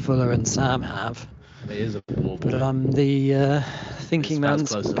and Fuller and Sam have. It is a bauble. But I'm the thinking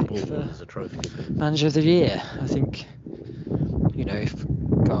man's close to a pick bauble for as a trophy. Manager of the Year. I think, if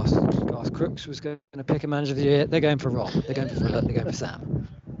Garth Crooks was going to pick a Manager of the Year, they're going for Rob, they're going for Fuller, they're going for Sam.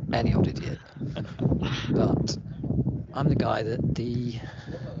 Any old idiot. But I'm the guy that the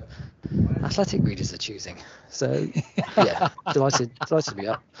Athletic readers are choosing. So, yeah, delighted to be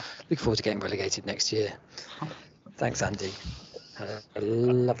up. Looking forward to getting relegated next year. Thanks, Andy. Had a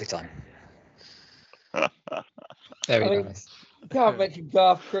lovely time. Very nice. You can't mention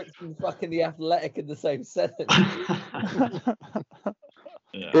Garth Crooks and fucking the Athletic in the same sentence.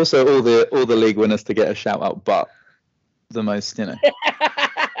 Yeah. Also, all the league winners to get a shout out, but the most,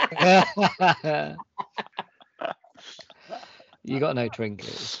 You got no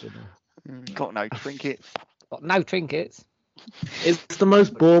trinkets. Got no trinkets. Got no trinkets. It's the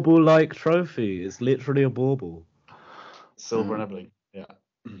most bauble-like trophy. It's literally a bauble. Silver and everything. Yeah.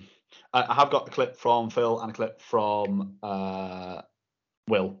 I have got a clip from Phil and a clip from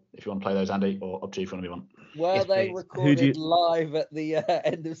Will, if you want to play those, Andy, or up to you if you want to be one. Were Yes, they please. recorded live at the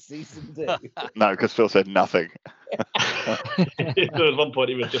end of season 2? No, because Phil said nothing. There was one point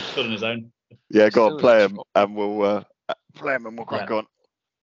he was just stood on his own. Yeah, go on, play him, and we'll crack on.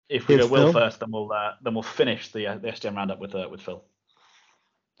 If we Here's go Will Phil. first, then we'll finish the SGM roundup with Phil.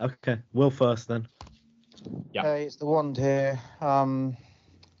 Okay, Will first then. Yeah. Hey, it's the Wand here.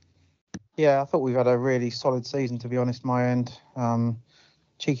 Yeah, I thought we've had a really solid season, to be honest, my end.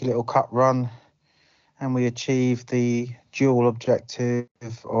 Cheeky little cup run, and we achieved the dual objective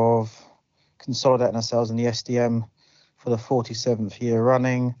of consolidating ourselves in the SDM for the 47th year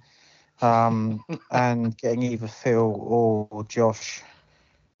running, and getting either Phil or Josh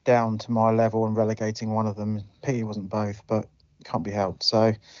down to my level and relegating one of them. Pity wasn't both, but can't be helped.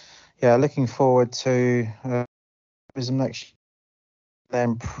 So, yeah, looking forward to next year,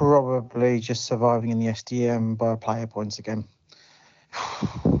 then probably just surviving in the SDM by player points again.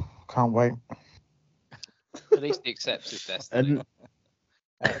 Can't wait. At least he accepts his destiny.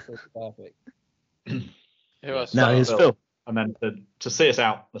 Perfect. Who else? Now here's Phil. And then to see us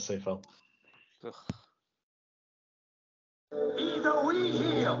out, let's see Phil. Either we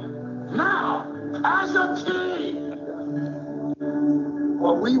heal now as a team,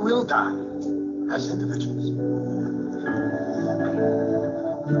 or we will die as individuals.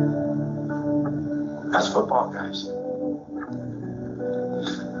 That's football, guys.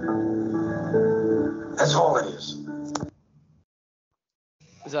 That's all it is.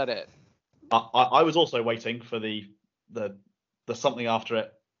 Is that it? I was also waiting for the something after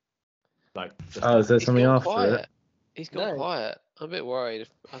it. Like, Is there something after quiet. it? He's gone quiet. I'm a bit worried.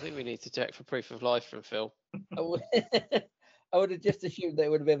 I think we need to check for proof of life from Phil. I would have just assumed they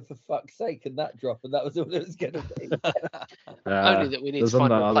would have been for fuck's sake and that drop, and that was all it was going to be. Only that we need to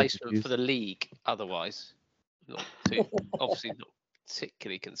find a replacement for the league. Otherwise, obviously not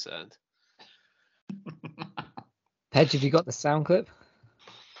particularly concerned. Pedge, have you got the sound clip?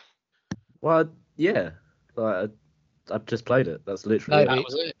 Well, yeah. I've just played it. That's literally No,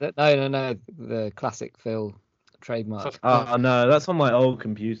 it. No. The classic Phil trademark. Oh, no, that's on my old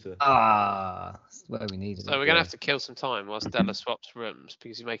computer. That's where we needed it. So we're going to have to kill some time whilst Della swaps rooms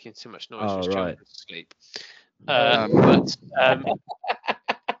because he's making too much noise for his children to sleep.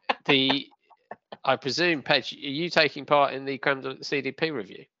 I presume, Pedge, are you taking part in the Creme de CDP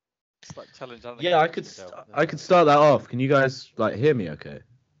review? It's like challenge. Yeah, I could start that off. Can you guys hear me okay?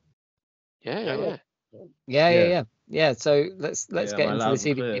 Yeah. So let's get into the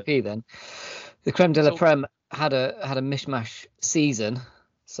CDP then. The Creme de la Prem had a mishmash season.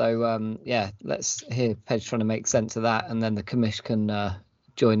 So let's hear Pedge trying to make sense of that, and then the commish can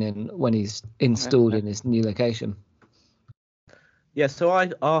join in when he's installed in his new location. Yeah, so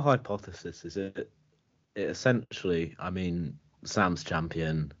our hypothesis is it essentially, I mean, Sam's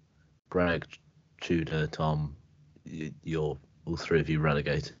champion, Greg, Tudor, Tom, you're all three of you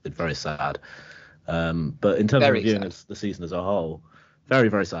relegated. Very sad. But in terms of reviewing the season as a whole, very,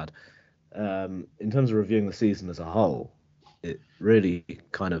 very sad. In terms of reviewing the season as a whole, it really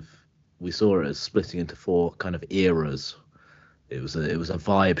we saw it as splitting into four kind of eras. It was a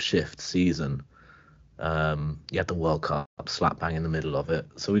vibe shift season. You had the World Cup slap bang in the middle of it.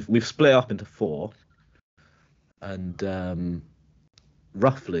 So we've split up into four, and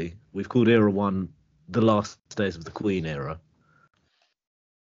roughly we've called Era 1 the last days of the Queen era.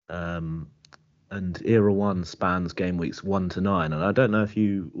 And Era 1 spans game weeks 1 to 9, and I don't know if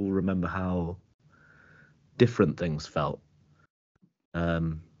you all remember how different things felt.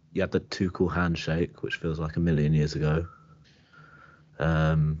 You had the Tuchel handshake, which feels like a million years ago.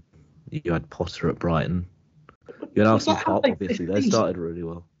 You had Potter at Brighton. You had Arsenal Pop, obviously. They started really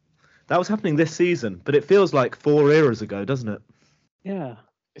well. That was happening this season, but it feels like 4 eras ago, doesn't it? Yeah.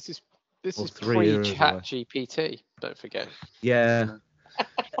 This is 3 eras pre-Chat ago. GPT. Don't forget. Yeah.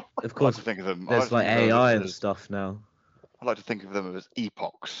 Of course, think of them. there's like AI and stuff now. I like to think of them as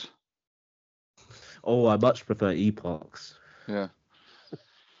epochs. Oh, I much prefer epochs. Yeah.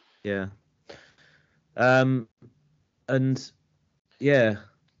 Yeah. And yeah,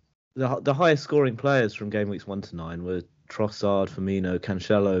 the highest scoring players from game weeks 1 to 9 were Trossard, Firmino,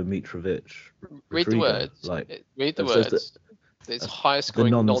 Cancelo, Mitrovic. Read the Rodrigo. words. Read the words. It's highest the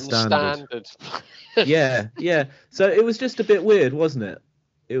scoring non-standard. non-standard. yeah. So it was just a bit weird, wasn't it?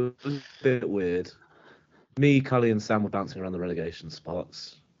 It was a bit weird. Me, Cully, and Sam were bouncing around the relegation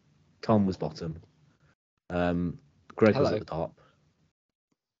spots. Tom was bottom. Greg was at the top.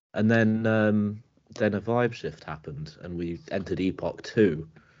 And then a vibe shift happened, and we entered Epoch 2,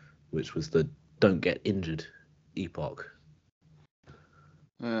 which was the don't get injured epoch.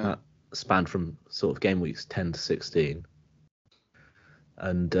 Yeah. spanned from sort of game weeks 10 to 16.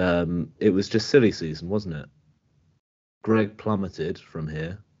 And it was just silly season, wasn't it? Greg plummeted from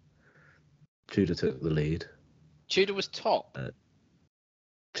here. Tudor took the lead. Tudor was top.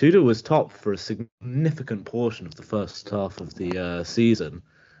 Tudor was top for a significant portion of the first half of the season,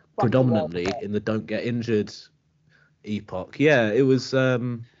 predominantly in the don't get injured epoch. Yeah, it was. Is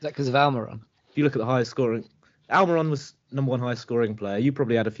that because of Almiron? If you look at the highest scoring, Almiron was number 1 highest scoring player. You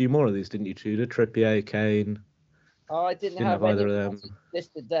probably had a few more of these, didn't you, Tudor? Trippier, Kane. Oh, I didn't have either any of them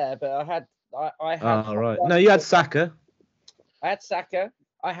listed there, but I had. I had. Oh, right. No, you had Saka. I had Saka.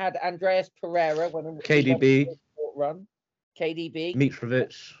 I had Andreas Pereira when KDB. Run. KDB.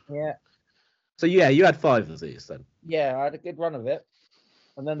 Mitrovic. Yeah. So yeah, you had 5 of these then. Yeah, I had a good run of it,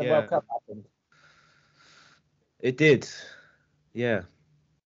 and then the Yeah. World Cup happened. It did. Yeah.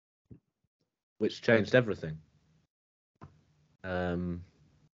 Which changed everything. Fucking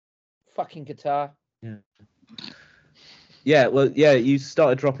Qatar. Yeah. Yeah, well, yeah, you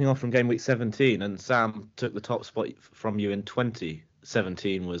started dropping off from game week 17, and Sam took the top spot from you in 20.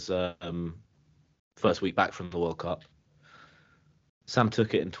 17 was first week back from the World Cup. Sam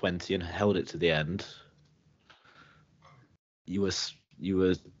took it in 20 and held it to the end. You were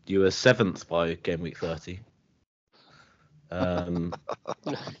 7th by game week 30. And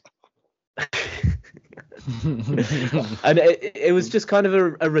it was just kind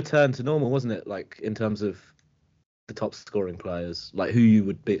of a return to normal, wasn't it? Like in terms of the top scoring players, like who you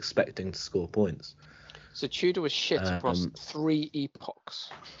would be expecting to score points. So Tudor was shit across 3 epochs.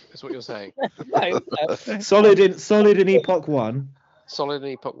 Is what you're saying? Solid in epoch 1. Solid in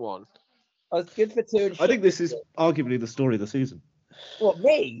epoch 1. I was good for 2 and I think this is arguably the story of the season. What,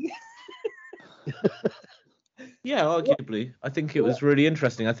 me? Yeah, arguably. I think it was really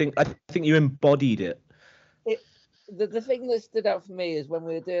interesting. I think you embodied it. The thing that stood out for me is when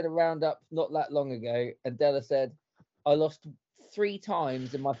we were doing a roundup not that long ago, and Della said, I lost 3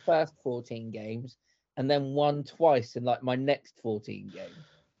 times in my first 14 games and then won twice in like my next 14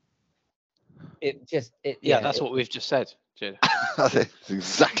 games. That's what we've just said, Jid. That's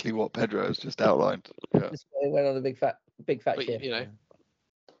exactly what Pedro has just outlined. Yeah. Just went on a big fat But, shift. you know.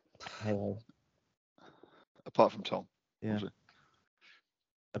 Anyway. Apart from Tom. Yeah.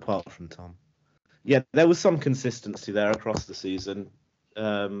 Apart from Tom. Yeah, there was some consistency there across the season.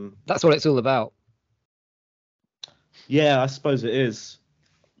 That's what it's all about. Yeah, I suppose it is.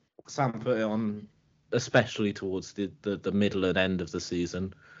 Sam put it on, especially towards the middle and end of the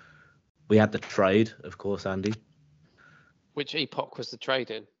season. We had the trade, of course, Andy. Which epoch was the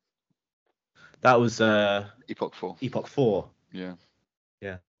trade in? That was epoch 4. Epoch 4. Yeah.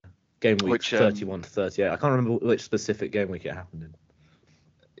 Yeah. Game week 31 to 38. I can't remember which specific game week it happened in.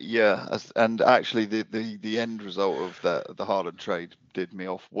 Yeah, and actually the end result of the Haaland trade did me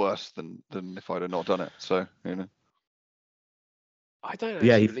off worse than if I'd have not done it. So, you know. I don't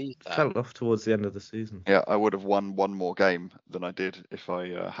Yeah, he believe that. fell off towards the end of the season. Yeah, I would have won one more game than I did if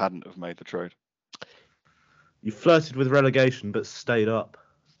I hadn't have made the trade. You flirted with relegation, but stayed up,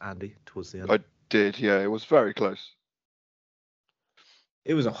 Andy, towards the end. I did, yeah. It was very close.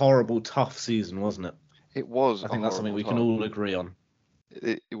 It was a horrible, tough season, wasn't it? It was. I think that's something we can all agree on.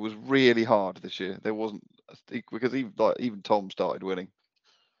 It was really hard this year. There wasn't because even Tom started winning.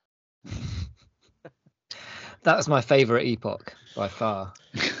 That was my favourite epoch by far.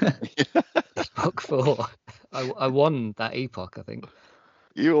 Epoch 4. I won that epoch, I think.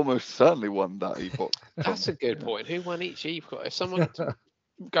 You almost certainly won that epoch. That's a good point. Who won each epoch? If someone could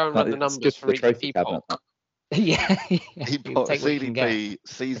go and run the numbers for each epoch. Yeah. Epoch CDP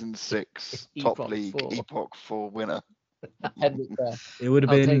season 6 top league 4. Epoch 4 winner. It would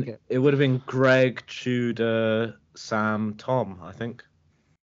have been it would have been Greg, Tudor, Sam, Tom, I think.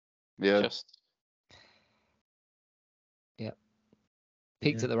 Yeah.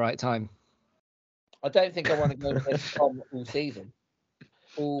 Peaked at the right time. I don't think I want to go against Tom all season.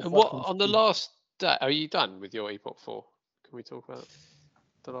 And what on the last day? Are you done with your epoch 4? Can we talk about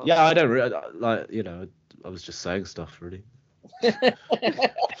the last? Yeah, I don't I was just saying stuff really.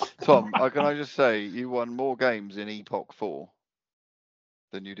 Tom, can I just say you won more games in Epoch 4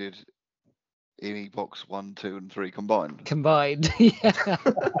 than you did in Epochs 1, 2, and 3 combined. Yeah.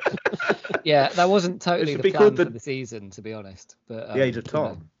 Yeah, that wasn't totally the plan for the season, to be honest. But the age of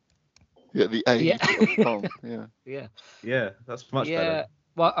Tom. Yeah, the age of Tom. Yeah. Yeah. Yeah, that's much better.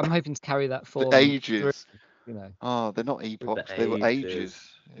 Well, I'm hoping to carry that forward. The ages. You know. Oh, they're not epochs. They were ages.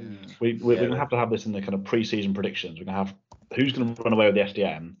 Yeah. We're going to have this in the kind of pre-season predictions. We're going to have who's going to run away with the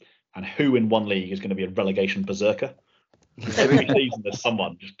SDM and who in one league is going to be a relegation berserker. Every season there's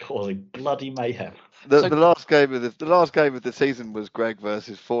someone just causing bloody mayhem. The last game of the season was Greg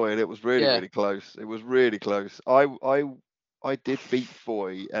versus Foy, and it was really Yeah. really close. It was really close. I did beat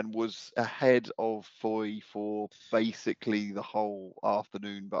Foy and was ahead of Foy for basically the whole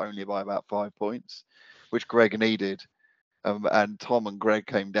afternoon, but only by about 5 points, which Greg needed. And Tom and Greg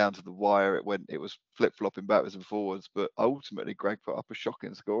came down to the wire. It was flip flopping backwards and forwards, but ultimately Greg put up a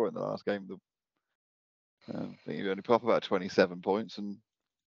shocking score in the last game. I think he only put up about 27 points, and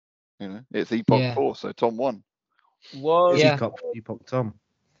it's Epoch 4, so Tom won. Epoch Tom.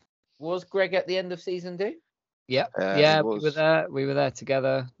 Was Greg at the end of season 2? Yeah, we were there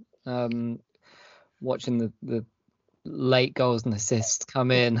together, watching the late goals and assists come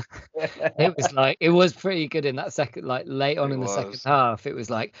in. It was pretty good in that second, like late on in the second half. It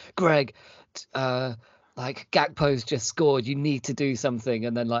was like, Greg, like Gakpo's just scored, you need to do something,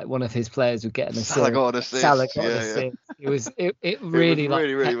 and then like one of his players would get an assist. Salah got an assist. It really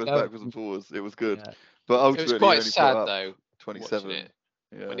was backwards and forwards. It was good, but ultimately it was quite only sad put up though. 27.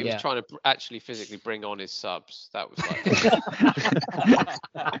 When he was trying to actually physically bring on his subs, that was like,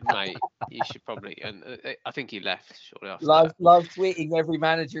 mate, you should probably. And I think he left shortly after. Love tweeting every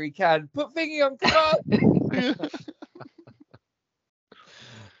manager he can. Put Thingy on command.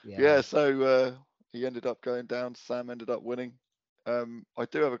 So he ended up going down. Sam ended up winning. I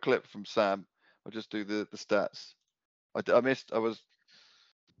do have a clip from Sam. I'll just do the stats. I was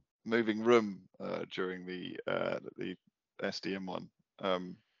moving room during the SDM one.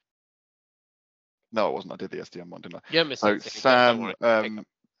 No, it wasn't. I did the SDM one, didn't I? Yeah, so Sam's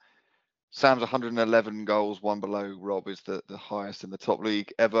 111 goals, one below Rob, is the highest in the top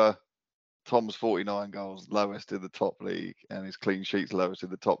league ever. Tom's 49 goals, lowest in the top league, and his clean sheets lowest in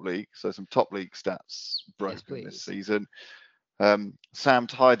the top league. So some top league stats broken this season. Sam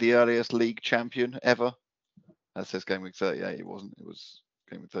tied the earliest league champion ever. That says game week 38. It wasn't. It was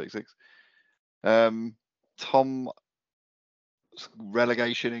game week 36. Tom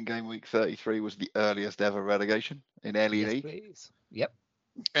relegation in game week 33 was the earliest ever relegation in any league. Please. Yep.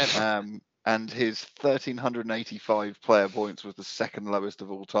 And his 1,385 player points was the second lowest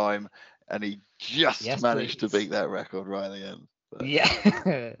of all time, and he just managed to beat that record right at the end. So.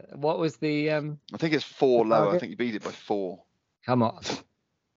 Yeah. What was the? I think it's 4 lower. I think he beat it by 4. Come on.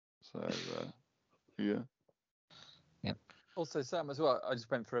 So yeah. Also, Sam, as well, I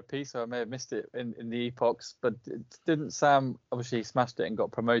just went for a piece, so I may have missed it in the epochs, but didn't Sam, obviously he smashed it and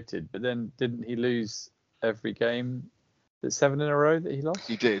got promoted, but then didn't he lose every game? Is it 7 in a row that he lost?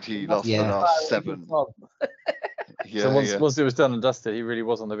 He did. He lost the last 7. So once it was done and dusted, he really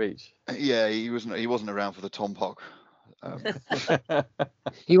was on the beach. Yeah, he wasn't around for the Tom Pock.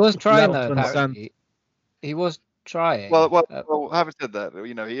 He was trying though. Apparently. He was trying. Well, having said that,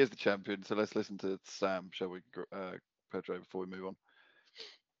 he is the champion. So let's listen to Sam, shall we, Pedro, before we move on.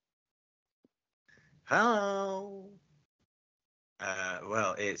 Hello.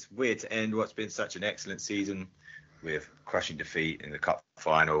 Well, it's weird to end what's been such an excellent season with crushing defeat in the cup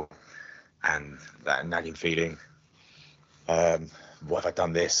final and that nagging feeling. What have I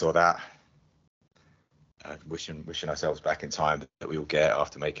done this or that? Wishing ourselves back in time that we will get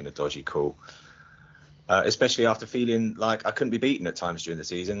after making a dodgy call. Especially after feeling like I couldn't be beaten at times during the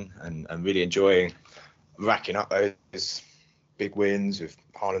season and really enjoying racking up those big wins with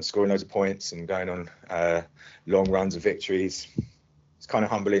Haaland scoring loads of points and going on long runs of victories. It's kind of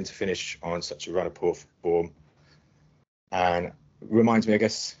humbling to finish on such a run of poor form. And reminds me, I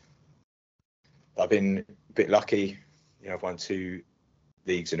guess, I've been a bit lucky. I've won 2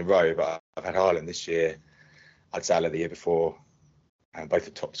 leagues in a row, but I've had Haaland this year. I had Salah the year before, and both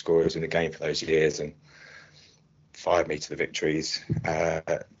the top scorers in the game for those years, and fired me to the victories.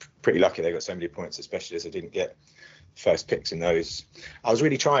 Pretty lucky they got so many points, especially as I didn't get first picks in those. I was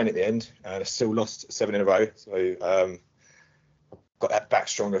really trying at the end. I still lost 7 in a row, so got that back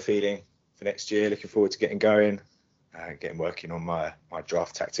stronger feeling for next year. Looking forward to getting going. Getting working on my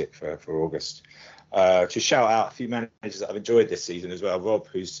draft tactic for August. To shout out a few managers that I've enjoyed this season as well. Rob,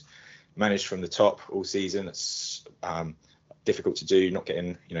 who's managed from the top all season. It's difficult to do, not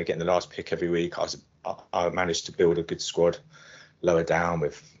getting the last pick every week. I managed to build a good squad lower down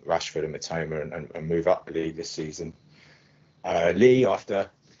with Rashford and Matoma and move up the league this season. Lee, after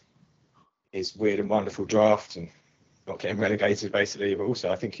his weird and wonderful draft and not getting relegated basically, but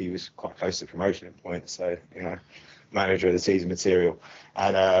also I think he was quite close to promotion at points. So manager of the season material,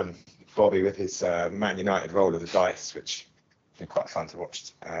 and Bobby with his Man United roll of the dice, which has been quite fun to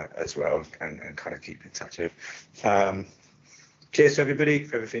watch as well, and kind of keep in touch with. Cheers to everybody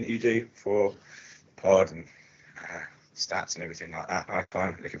for everything that you do for the pod and stats and everything like that.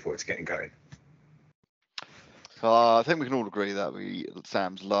 I'm looking forward to getting going. I think we can all agree that we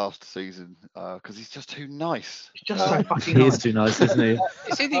Sam's last season because he's just too nice. He's just so fucking He nice. is too nice, isn't he?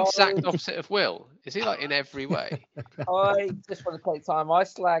 Is he the exact opposite of Will? Is he like in every way? I just want to take time. I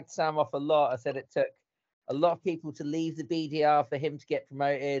slagged Sam off a lot. I said it took a lot of people to leave the BDR for him to get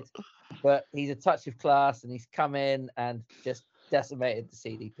promoted, but he's a touch of class and he's come in and just decimated the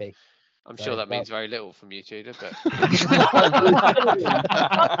CDP. I'm sure that means very little from you, Tudor, but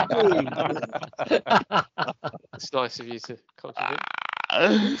it's nice of you to contribute.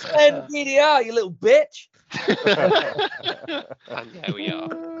 Send BDR, you little bitch. And there we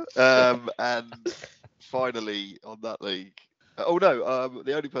are. And finally on that league,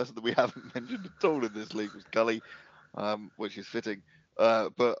 the only person that we haven't mentioned at all in this league was Gully, which is fitting.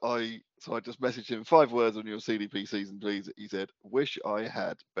 But I just messaged him 5 words on your CDP season, please. He said, "Wish I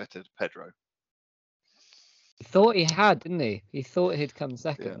had bettered Pedro." He thought he had, didn't he? He thought he'd come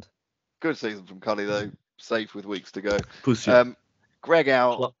second. Yeah. Good season from Cully though. Safe with weeks to go. Pussy. Greg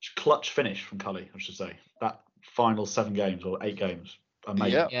out. Clutch finish from Cully, I should say. That final 7 games or 8 games.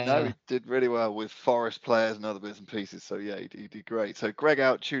 Amazing. No, he did really well with Forest players and other bits and pieces. So yeah, he did great. So Greg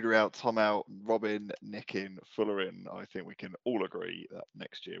out, Tudor out, Tom out, Robin, Nick in, Fuller in. I think we can all agree that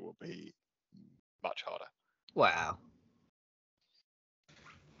next year will be much harder. Wow.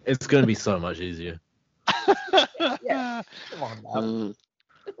 It's going to be so much easier. Yeah. Come on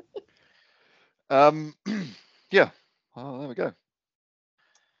now. Yeah. Oh, there we go.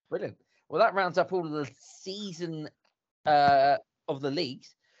 Brilliant. Well, that rounds up all of the season of the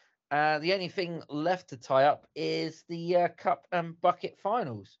leagues. The only thing left to tie up is the cup and bucket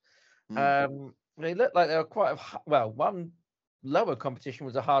finals. They looked like they were quite one lower competition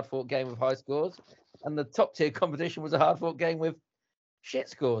was a hard-fought game with high scores, and the top tier competition was a hard-fought game with shit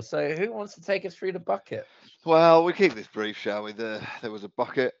scores. So who wants to take us through the bucket? Well, we keep this brief, shall we? There was a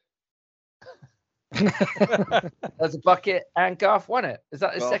bucket. There's a bucket, and Garth won it. Is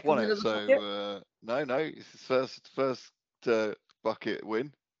that his Garth second won win it, of the so bucket? no, it's his first bucket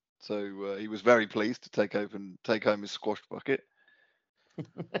win. So he was very pleased to take home his squashed bucket.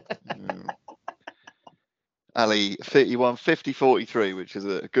 Ali, he won 50-43, which is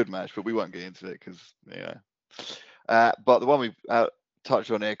a good match, but we won't get into it because but the one we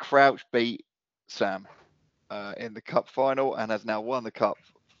touched on here, Crouch beat Sam in the cup final and has now won the cup.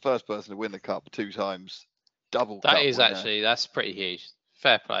 First person to win the cup 2 times. Double. That is actually, that's pretty huge.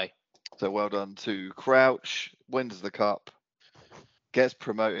 Fair play. So well done to Crouch. Wins the cup. Gets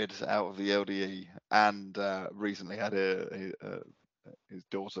promoted out of the LDE and recently had his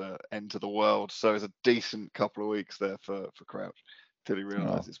daughter enter the world. So it's a decent couple of weeks there for Crouch till he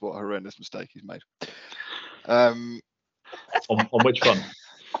realises what a horrendous mistake he's made. On which front?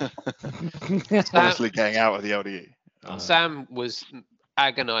 Honestly, getting out of the LDE. Sam was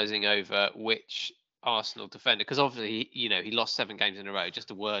agonising over which Arsenal defender, because obviously, he lost 7 games in a row.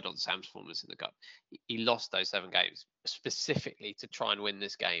 Just a word on Sam's performance in the cup. He lost those 7 games specifically to try and win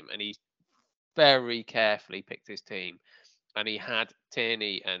this game, and he very carefully picked his team. And he had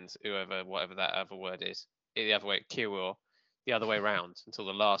Tierney and whatever that other word is, the other way, Kiwior, the other way round until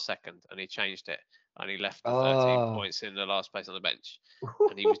the last second, and he changed it, and he left the 13 points in the last place on the bench,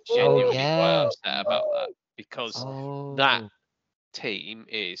 and he was genuinely quite upset about that because that team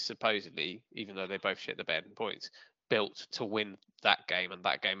is supposedly, even though they both shit the bed in points, built to win that game and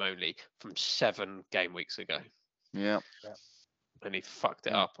that game only from 7 game weeks ago. Yeah. And he fucked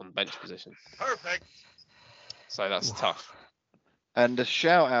it up on bench position. Perfect. So that's tough. And a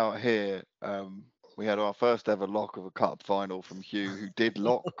shout out here, we had our first ever lock of a cup final from Hugh, who did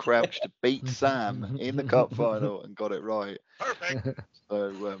lock Crouch to beat Sam in the cup final and got it right. Perfect.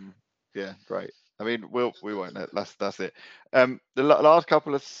 So yeah, great. I mean, we won't. That's it. The last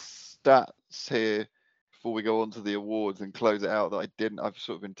couple of stats here before we go on to the awards and close it out that I've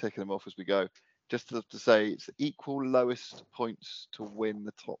sort of been ticking them off as we go. Just to say, it's the equal lowest points to win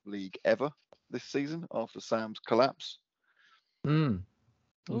the top league ever this season after Sam's collapse. Interesting.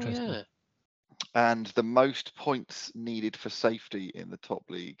 Yeah. And the most points needed for safety in the top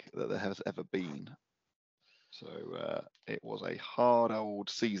league that there has ever been. So it was a hard old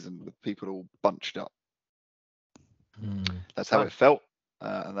season with people all bunched up. That's how it felt.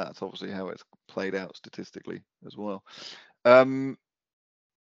 And that's obviously how it's played out statistically as well.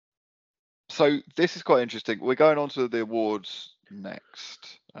 So this is quite interesting. We're going on to the awards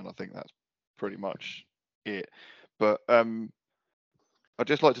next. And I think that's pretty much it. But I'd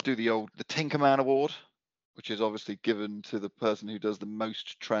just like to do the Tinkerman Award, which is obviously given to the person who does the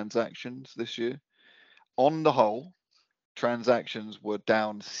most transactions this year. On the whole, transactions were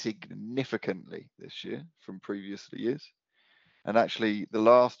down significantly this year from previous years. And actually, the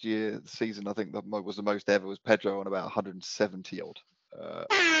last year season, I think that was the most ever, was Pedro on about 170 odd.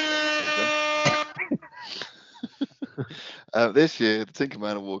 This year, the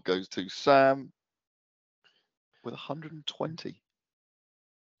Tinkerman Award goes to Sam with 120.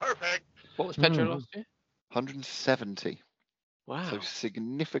 Perfect. What was Pedro last year? 170. Wow. So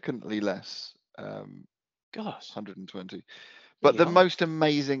significantly less. Gosh. 120. But the most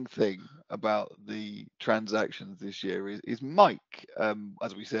amazing thing about the transactions this year is Mike,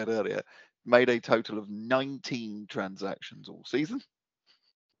 as we said earlier, made a total of 19 transactions all season.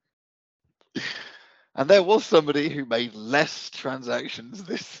 And there was somebody who made less transactions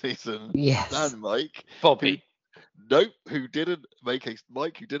this season than Mike. Bobby. Who didn't make a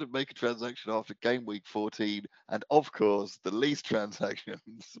transaction after game week 14. And of course, the least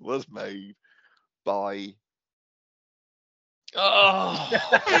transactions was made by... Oh.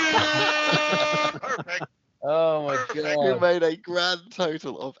 Perfect. Oh my god. Who made a grand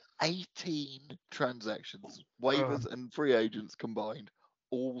total of 18 transactions, waivers and free agents combined,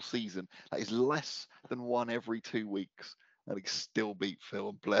 all season. That is less than one every 2 weeks. And he still beat Phil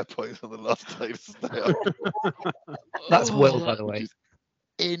and Blair points on the last day to stay up. That's Will, by the way.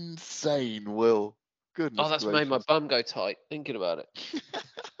 Insane, Will. Goodness. Oh, that's made my bum go tight thinking about it.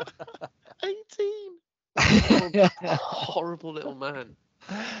 18. Horrible little man.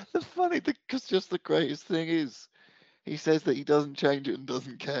 Because just the greatest thing is, he says that he doesn't change it and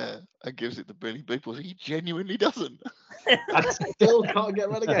doesn't care and gives it to Billy Bigballs. He genuinely doesn't. And still can't get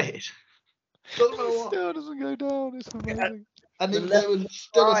relegated. Doesn't matter what. Still doesn't go down. It's amazing. And if there was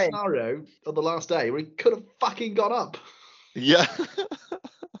still a scenario on the last day where he could have fucking got up. Yeah.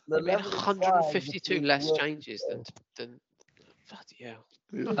 I mean, 152 less changes than bloody hell.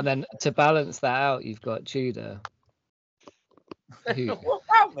 And then to balance that out, you've got Tudor. What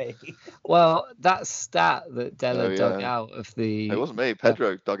about me? Well, that stat that Della dug out of the... It wasn't me.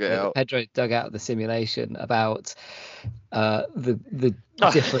 Pedro dug it out. Pedro dug out of the simulation about the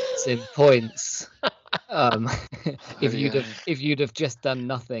difference in points. If you'd have just done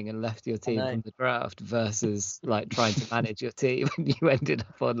nothing and left your team from the draft versus like trying to manage your team, and you ended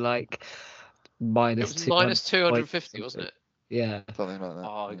up on like minus 250, wasn't it? Yeah, something like that.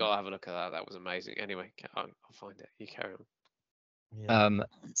 Oh, I gotta have a look at that. That was amazing. Anyway, I'll find it. You carry on. Yeah.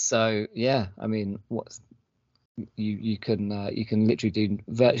 So yeah, I mean, you can literally do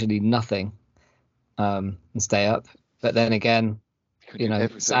virtually nothing and stay up. But then again,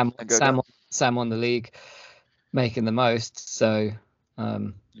 Sam won the league, making the most. So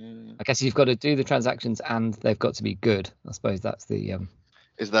I guess you've got to do the transactions and they've got to be good. I suppose that's the.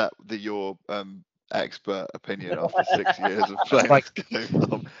 Is that your expert opinion after 6 years of playing?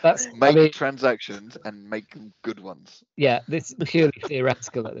 Make transactions and make them good ones. Yeah, this is purely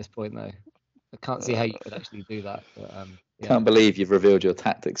theoretical at this point, though. I can't see how you could actually do that. But, Can't believe you've revealed your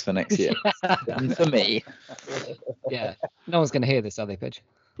tactics for next year. For me. Yeah, no one's going to hear this, are they, Pidge?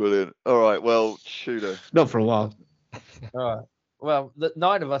 Brilliant. All right, well, Shooter. Not for a while. All right. Well,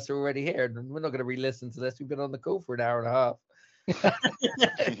 9 of us are already here, and we're not going to re-listen to this. We've been on the call for an hour and a half.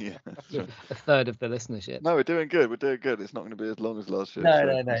 Yeah. A third of the listenership. No, we're doing good. It's not going to be as long as last year. No.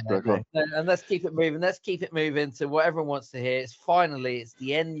 And let's keep it moving. Let's keep it moving to what everyone wants to hear. It's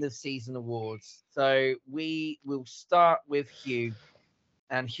the end of season awards. So we will start with Hugh.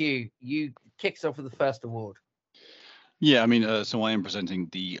 And Hugh, you kicks off with the first award. Yeah, I mean, so I am presenting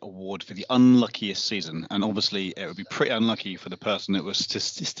the award for the unluckiest season, and obviously it would be pretty unlucky for the person that was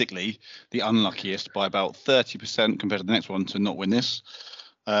statistically the unluckiest by about 30% compared to the next one to not win this.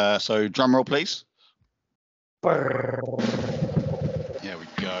 So drum roll, please. There we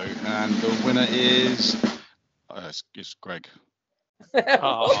go, and the winner is it's Greg.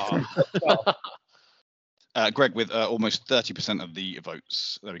 Greg with almost 30% of the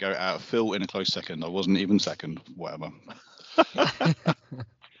votes. There we go. Phil in a close second. I wasn't even second. Whatever.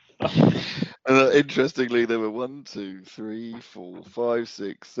 Interestingly, there were 1, 2, 3, 4, 5,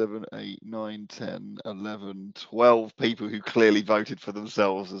 6, 7, 8, 9, 10, 11, 12 people who clearly voted for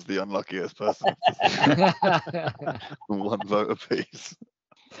themselves as the unluckiest person. 1 vote apiece.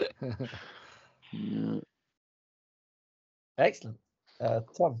 Yeah. Excellent.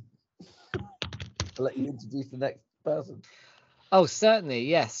 Tom, I'll let you introduce the next person. Oh, certainly,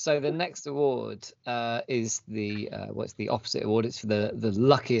 yes. So the next award is the what's the opposite award? It's for the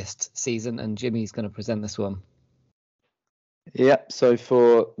luckiest season, and Jimmy's going to present this one. Yep. So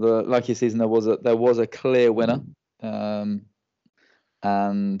for the luckiest season, there was a clear winner,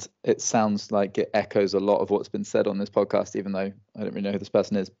 and it sounds like it echoes a lot of what's been said on this podcast, even though I don't really know who this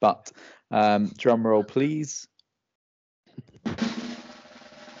person is. But drum roll, please.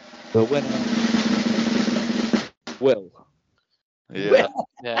 The winner, Will. Yeah.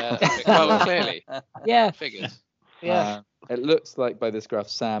 Yeah. Well, clearly. Yeah. Figures. Yeah. It looks like by this graph,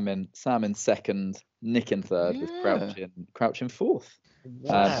 Sam in second, Nick in third, with Crouch in fourth.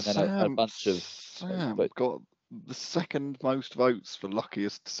 And then a bunch of Sam got the second most votes for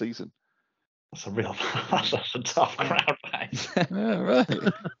luckiest season. That's a tough crowd, mate. Yeah, right.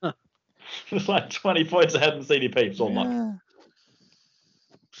 It's like 20 points ahead of the CDP. It's all luck.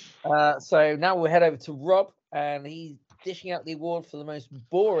 So now we'll head over to Rob, and he's dishing out the award for the most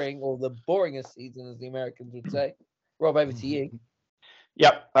boring, or the boringest season, as the Americans would say. Rob, over to you.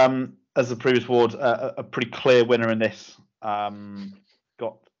 Yep. As the previous award, a pretty clear winner in this.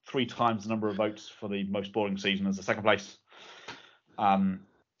 Got 3 times the number of votes for the most boring season as the second place. Drum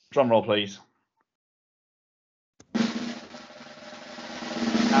roll, please.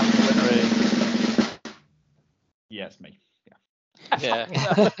 And the winner is. Yes, me. Yeah.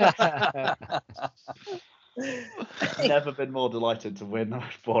 Never been more delighted to win the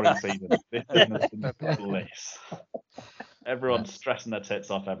most boring season. This season has been bliss. Everyone's stressing their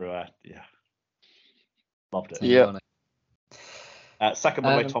tits off everywhere. Yeah. Loved it. Yeah. Second,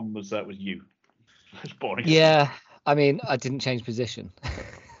 by the way, Tom, was you. It's boring. Yeah. I mean, I didn't change position.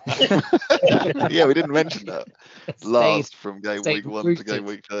 Yeah, we didn't mention that. Last from game week 1 to game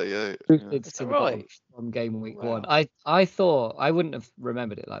week 38. It's to the bottom from game week 1. I thought I wouldn't have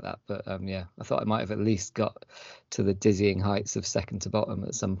remembered it like that, but yeah, I thought I might have at least got to the dizzying heights of second to bottom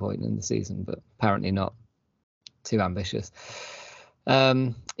at some point in the season, but apparently not. Too ambitious.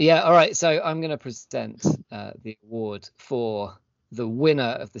 Yeah, all right. So I'm going to present the award for the winner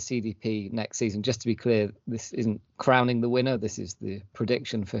of the CDP next season. Just to be clear, this isn't crowning the winner. This is the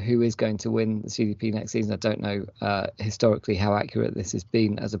prediction for who is going to win the CDP next season. I don't know historically how accurate this has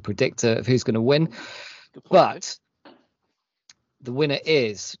been as a predictor of who's going to win. But the winner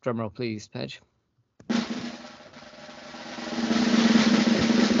is, drumroll please, Pedge.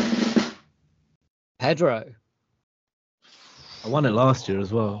 Pedro. I won it last year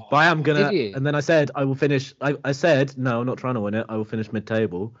as well. But I am going to, and then I said I will finish, I said, no, I'm not trying to win it. I will finish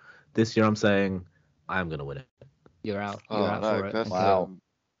mid-table. This year I'm saying I am going to win it. You're out. You're out for it. Wow.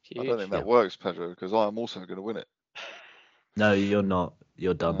 I don't think that works, Pedro, because I'm also going to win it. No, you're not.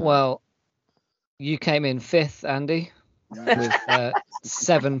 You're done. Well, you came in 5th, Andy, with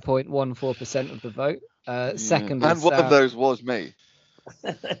 7.14% of the vote. Second, and one of those was me.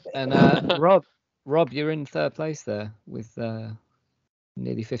 And Rob, you're in 3rd place there with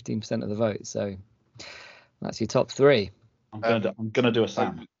nearly 15% of the vote. So that's your top 3. I'm gonna do a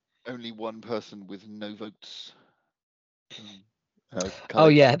Sam. Only one person with no votes. Oh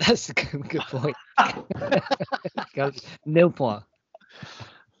yeah, that's a good point. Nil point.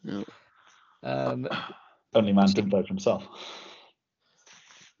 Yeah. Only man didn't vote for himself.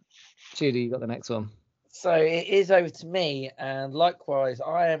 Judy, you got the next one. So it is over to me, and likewise,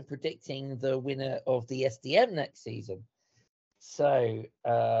 I am predicting the winner of the SDM next season. So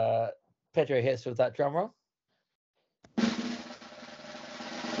Pedro hits with that drum roll.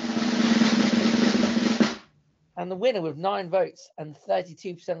 And the winner with 9 votes and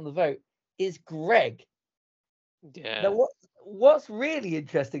 32% of the vote is Greg. Yeah. Now, what's really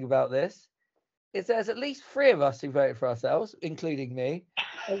interesting about this is there's at least 3 of us who voted for ourselves, including me,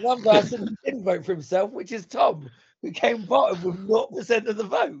 and one person who didn't vote for himself, which is Tom, who came bottom with 0% of the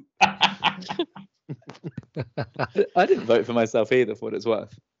vote. I didn't vote for myself either, for what it's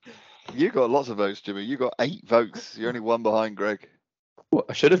worth. You got lots of votes, Jimmy. You got 8 votes. You're only 1 behind Greg. Well,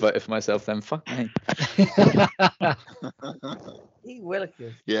 I should have voted for myself then. Fuck me.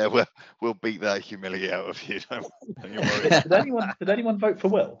 Yeah, we'll beat that humility out of you. Don't you worry. Did anyone vote for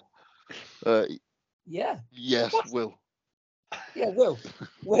Will? Yeah. Yes, What? Will. Yeah, Will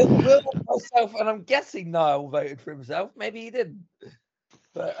myself, and I'm guessing Niall voted for himself. Maybe he didn't.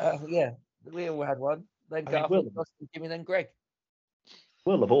 But yeah, we all had one. Then Garfield, Jimmy, then Greg.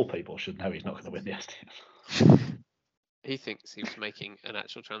 Will, of all people, should know he's not going to win the SDM. He thinks he was making an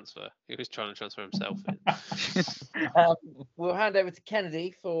actual transfer. He was trying to transfer himself in. We'll hand over to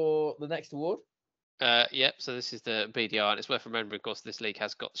Kennedy for the next award. Yep, so this is the BDR, and it's worth remembering, of course, this league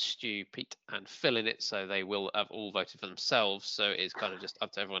has got Stu, Pete, and Phil in it, so they will have all voted for themselves, so it's kind of just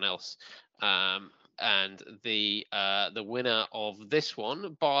up to everyone else. And the winner of this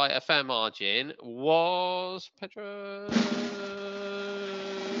one, by a fair margin, was Pedro,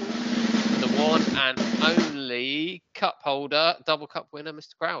 the one and only cup holder, double cup winner,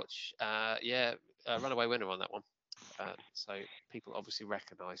 Mr. Crouch. Runaway winner on that one. So people obviously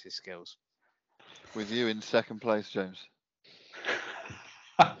recognise his skills. With you in 2nd place, James.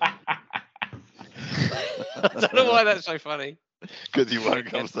 I don't know why that's so funny. Because you won't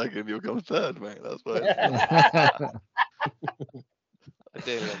come 2nd, you'll come 3rd, mate. That's why.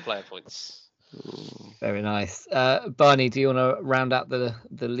 dealing on player points. Very nice. Barney, do you want to round out the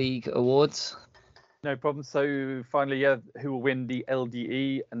league awards? No problem. So finally, who will win the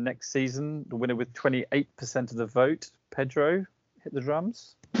LDE next season? The winner with 28% of the vote. Pedro, hit the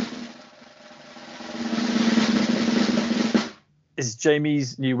drums. Is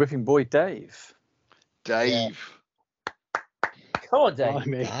Jamie's new whipping boy, Dave. Dave. Come on, Dave.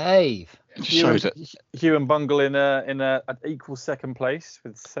 Dave. Shows it. Hugh and Bungle in an equal second place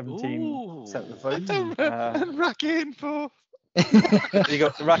with 17% of the vote. And Racket in fourth. You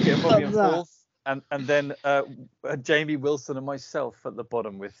got Racket and Bobby in fourth. And then Jamie Wilson and myself at the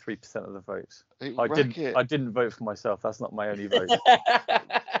bottom with 3% of the vote. I didn't vote for myself. That's not my only vote.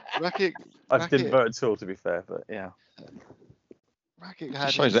 Racket. I didn't vote at all, to be fair. But yeah. Racket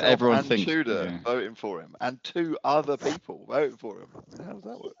had shows that himself everyone and thinks. Tudor voting for him, and 2 other people voting for him. How does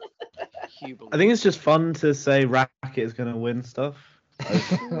that work? I think it's just fun to say Racket is going to win stuff.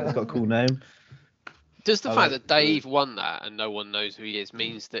 It's got a cool name. Does the fact that Dave won that and no one knows who he is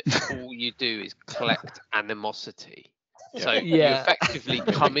means that all you do is collect animosity? So you effectively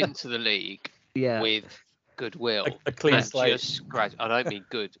come into the league with goodwill. A clean and slate. I don't mean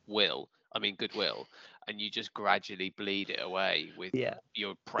goodwill. I mean goodwill. And you just gradually bleed it away with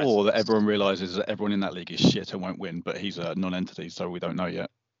your presence. Or that everyone realises that everyone in that league is shit and won't win, but he's a non-entity, so we don't know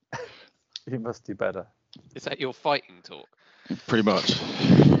yet. He must do better. Is that your fighting talk? Pretty much.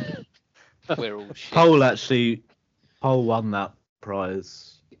 We're all shit. Pole won that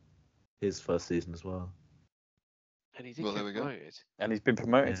prize his first season as well. And he did get promoted. And he's been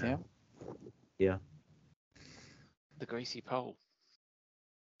promoted, Yeah. The Greasy Pole.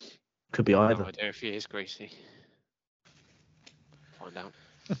 Could be either. No idea if he is greasy. Find out.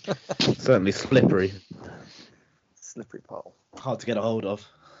 Certainly slippery. Slippery pole. Hard to get a hold of.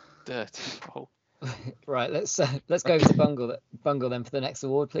 Dirty pole. Right, let's go to Bungle then for the next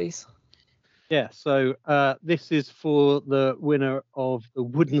award, please. Yeah, so this is for the winner of the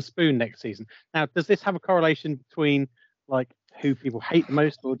Wooden Spoon next season. Now, does this have a correlation between like who people hate the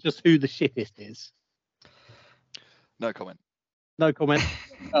most, or just who the shittest is? No comment. No comment.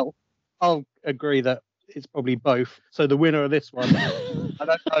 Well, I'll agree that it's probably both. So the winner of this one, I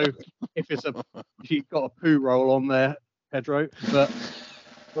don't know if you've got a poo roll on there, Pedro, but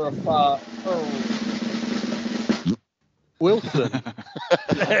for a fart. Wilson.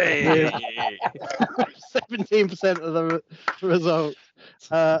 17% of the result.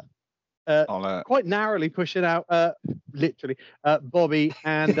 Quite narrowly pushing out, literally, Bobby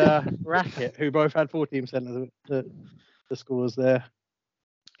and Racket, who both had 14% of the scores there.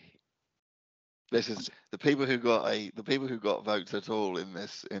 This is the people who got votes at all in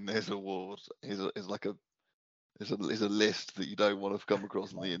this award is a list that you don't want to come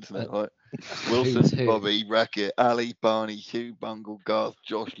across on the internet, right? Wilson, Bobby, Racket, Ali, Barney, Hugh, Bungle, Garth,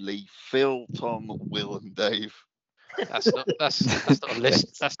 Josh, Lee, Phil, Tom, Will, and Dave. That's not a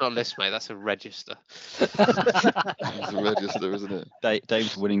list. That's not a list, mate. That's a register. It's a register, isn't it?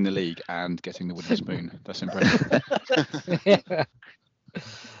 Dave's winning the league and getting the wooden spoon. That's impressive.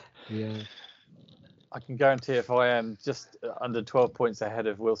 Yeah. I can guarantee if I am just under 12 points ahead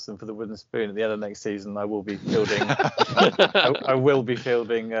of Wilson for the wooden spoon at the end of next season, I will be fielding. I will be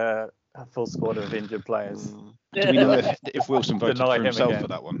fielding a full squad of injured players. Do we know if Wilson voted for himself for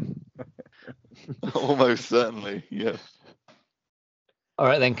that one? Almost certainly, yeah. All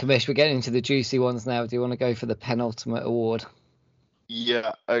right then, Commish, we're getting into the juicy ones now. Do you want to go for the penultimate award?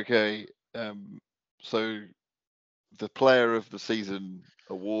 Yeah, okay. So the Player of the Season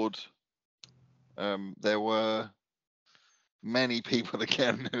award, there were many people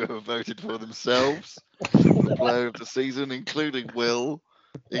again who have voted for themselves the Player of the Season, including Will,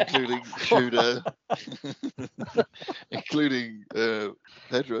 including Tudor, including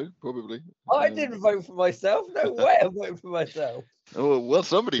Pedro, probably. I didn't vote for myself. No way I'm voting for myself. Oh, well,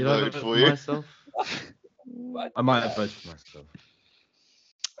 somebody voted for you. Myself? I might have voted for myself.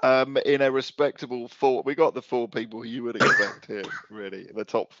 In a respectable 4, we got the 4 people you would expect here, really. The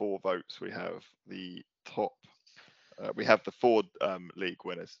top 4 votes, we have the 4 league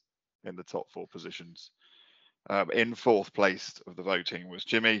winners in the top 4 positions. In 4th place of the voting was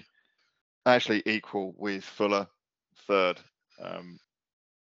Jimmy, actually equal with Fuller, 3rd.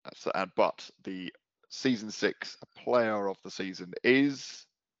 But the season 6 Player of the Season is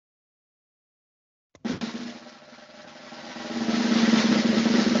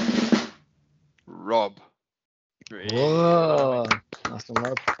Rob. Whoa, that's a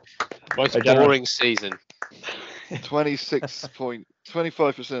Rob. Most boring season.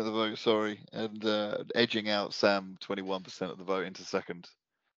 25% of the vote, sorry, and edging out Sam, 21% of the vote into 2nd.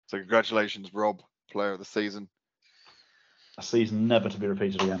 So congratulations, Rob, Player of the Season. a season never to be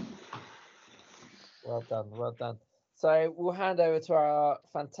repeated again. Well done, well done. So we'll hand over to our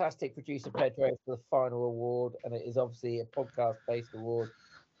fantastic producer Pedro for the final award, and it is obviously a podcast-based award.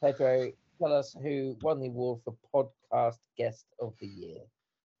 Pedro, tell us who won the award for Podcast Guest of the Year.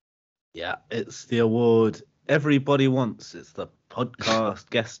 Yeah, it's the award everybody wants. It's the Podcast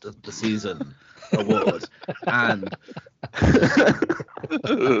Guest of the Season award. And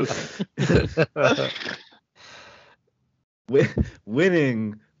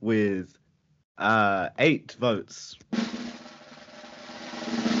winning with 8 votes.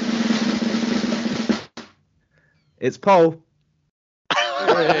 It's Paul.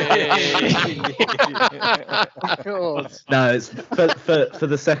 Of course. No, it's for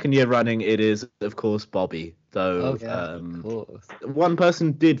the second year running. It is, of course, Bobby. Though of course. One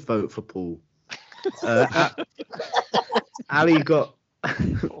person did vote for Paul. Ali got.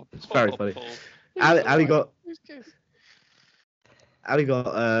 It's very funny. Ali got. Ali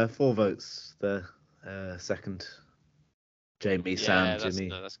got 4 votes. The second. Jamie, Sam, Jimmy.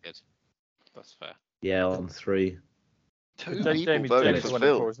 No, that's good. That's fair. Yeah, on 3. 2 people voted for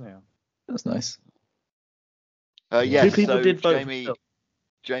Phil. That's nice. Yes, 2 people so did vote for Phil.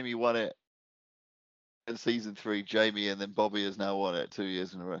 Jamie won it in season 3. Jamie and then Bobby has now won it 2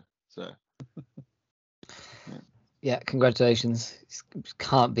 years in a row. So. Yeah, congratulations.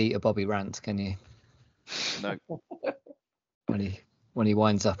 Can't beat a Bobby rant, can you? No. When he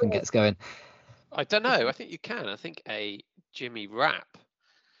winds up and gets going. I don't know. I think you can. I think a Jimmy rap.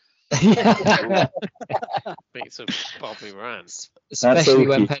 Beats a Bobby rant. Especially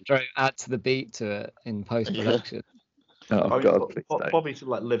when Pedro adds the beat to it in post production. Oh God! Bobby sort of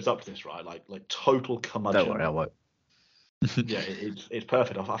like lives up to this, right? Like total curmudgeon. Don't worry, I won't. Yeah, it's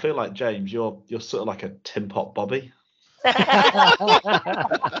perfect. I feel like James, you're sort of like a Tim Pot Bobby.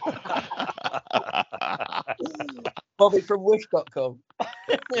 Bobby from Wish.com.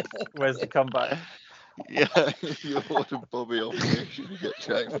 Where's the comeback? Yeah, you order Bobby off Wish and you get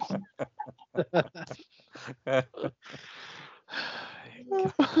James.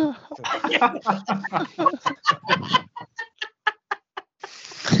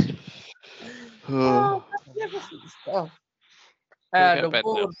 Oh, magnificent stuff. And the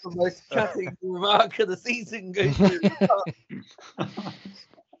award for most cutting remark of the season goes to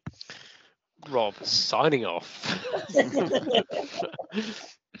Rob signing off.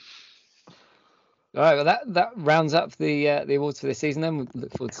 All right, well that rounds up the awards for this season. Then we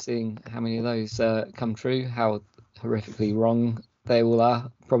look forward to seeing how many of those come true, how horrifically wrong they all are,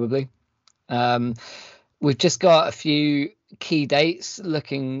 probably. We've just got a few key dates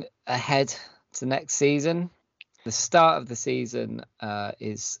looking ahead to next season. The start of the season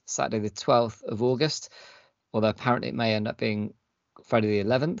is Saturday the 12th of August, although apparently it may end up being Friday the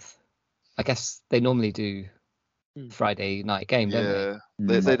 11th. I guess they normally do Friday night game, don't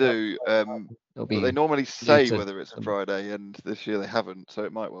they? They do. But they normally say later. whether it's a Friday, and this year they haven't, so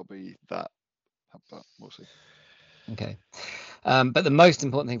it might well be that. But we'll see. Okay. But the most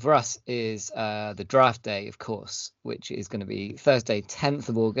important thing for us is the draft day, of course, which is going to be Thursday, 10th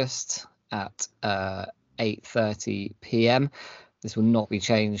of August at 8:30 p.m. This will not be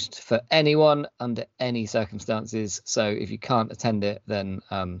changed for anyone under any circumstances. So if you can't attend it, then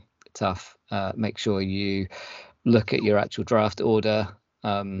tough. Make sure you look at your actual draft order.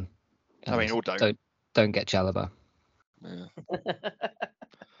 Or don't get Chalobah. Yeah.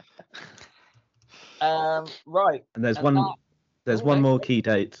 Right. And there's one more key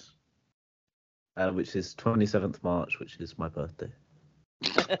date, which is 27th March, which is my birthday.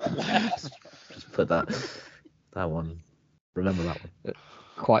 Just put that one. Remember that one.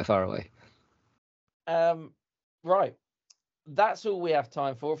 Quite far away. Right. That's all we have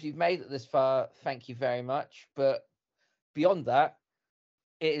time for. If you've made it this far, thank you very much. But beyond that,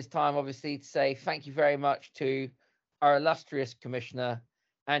 it is time, obviously, to say thank you very much to our illustrious commissioner,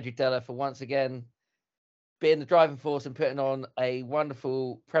 Andrew Deller, for once again being the driving force and putting on a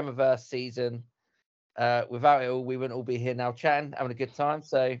wonderful Premierverse season. Without it all, we wouldn't all be here now chatting, having a good time.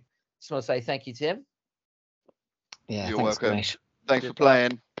 So just want to say thank you to him. Yeah, You're thanks, welcome. Ganesh. Thanks for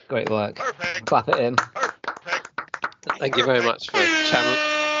playing. Great work. Clap it in. Thank you very much for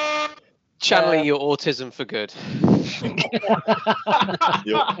channeling your autism for good.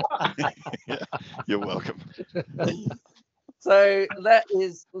 You're welcome. So let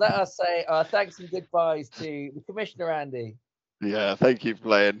us say our thanks and goodbyes to the Commissioner Andy. Yeah, thank you for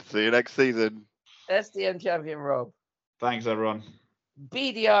playing. See you next season. SDM champion Rob. Thanks, everyone.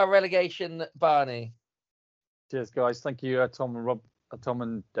 BDR relegation Barney. Cheers, guys. Thank you, Tom and Rob. Tom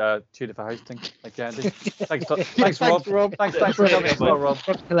and Tudor for hosting. Thank you, Andy. Thanks, Rob. Thanks for coming as well, Rob.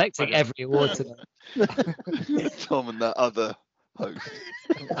 Rob's collecting every award tonight. Tom and that other host.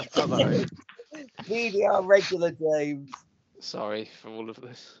 VDR regular James. Sorry for all of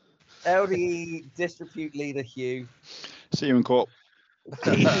this. LDE distribute leader Hugh. See you in court.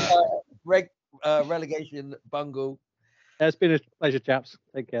 Relegation Bungle. It's been a pleasure, chaps.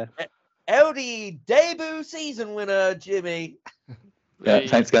 Take care. LDE debut season winner Jimmy. Yeah,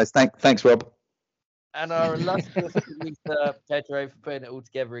 thanks, guys. Thanks, Rob. And our illustrious producer Pedro for putting it all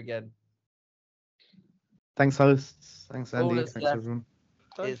together again. Thanks, hosts. Thanks, All Andy. that's Thanks, left everyone.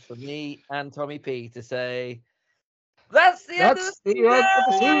 is for me and Tommy P to say, that's the end of the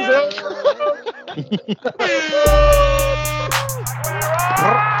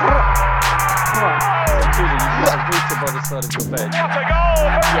By the side of your bed. What a goal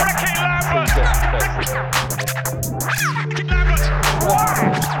from Ricky Lambert!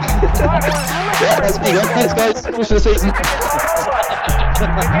 Yeah, that's me. Thanks, guys. Finish the season.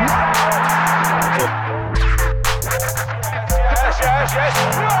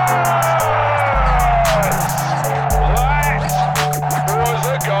 Yes.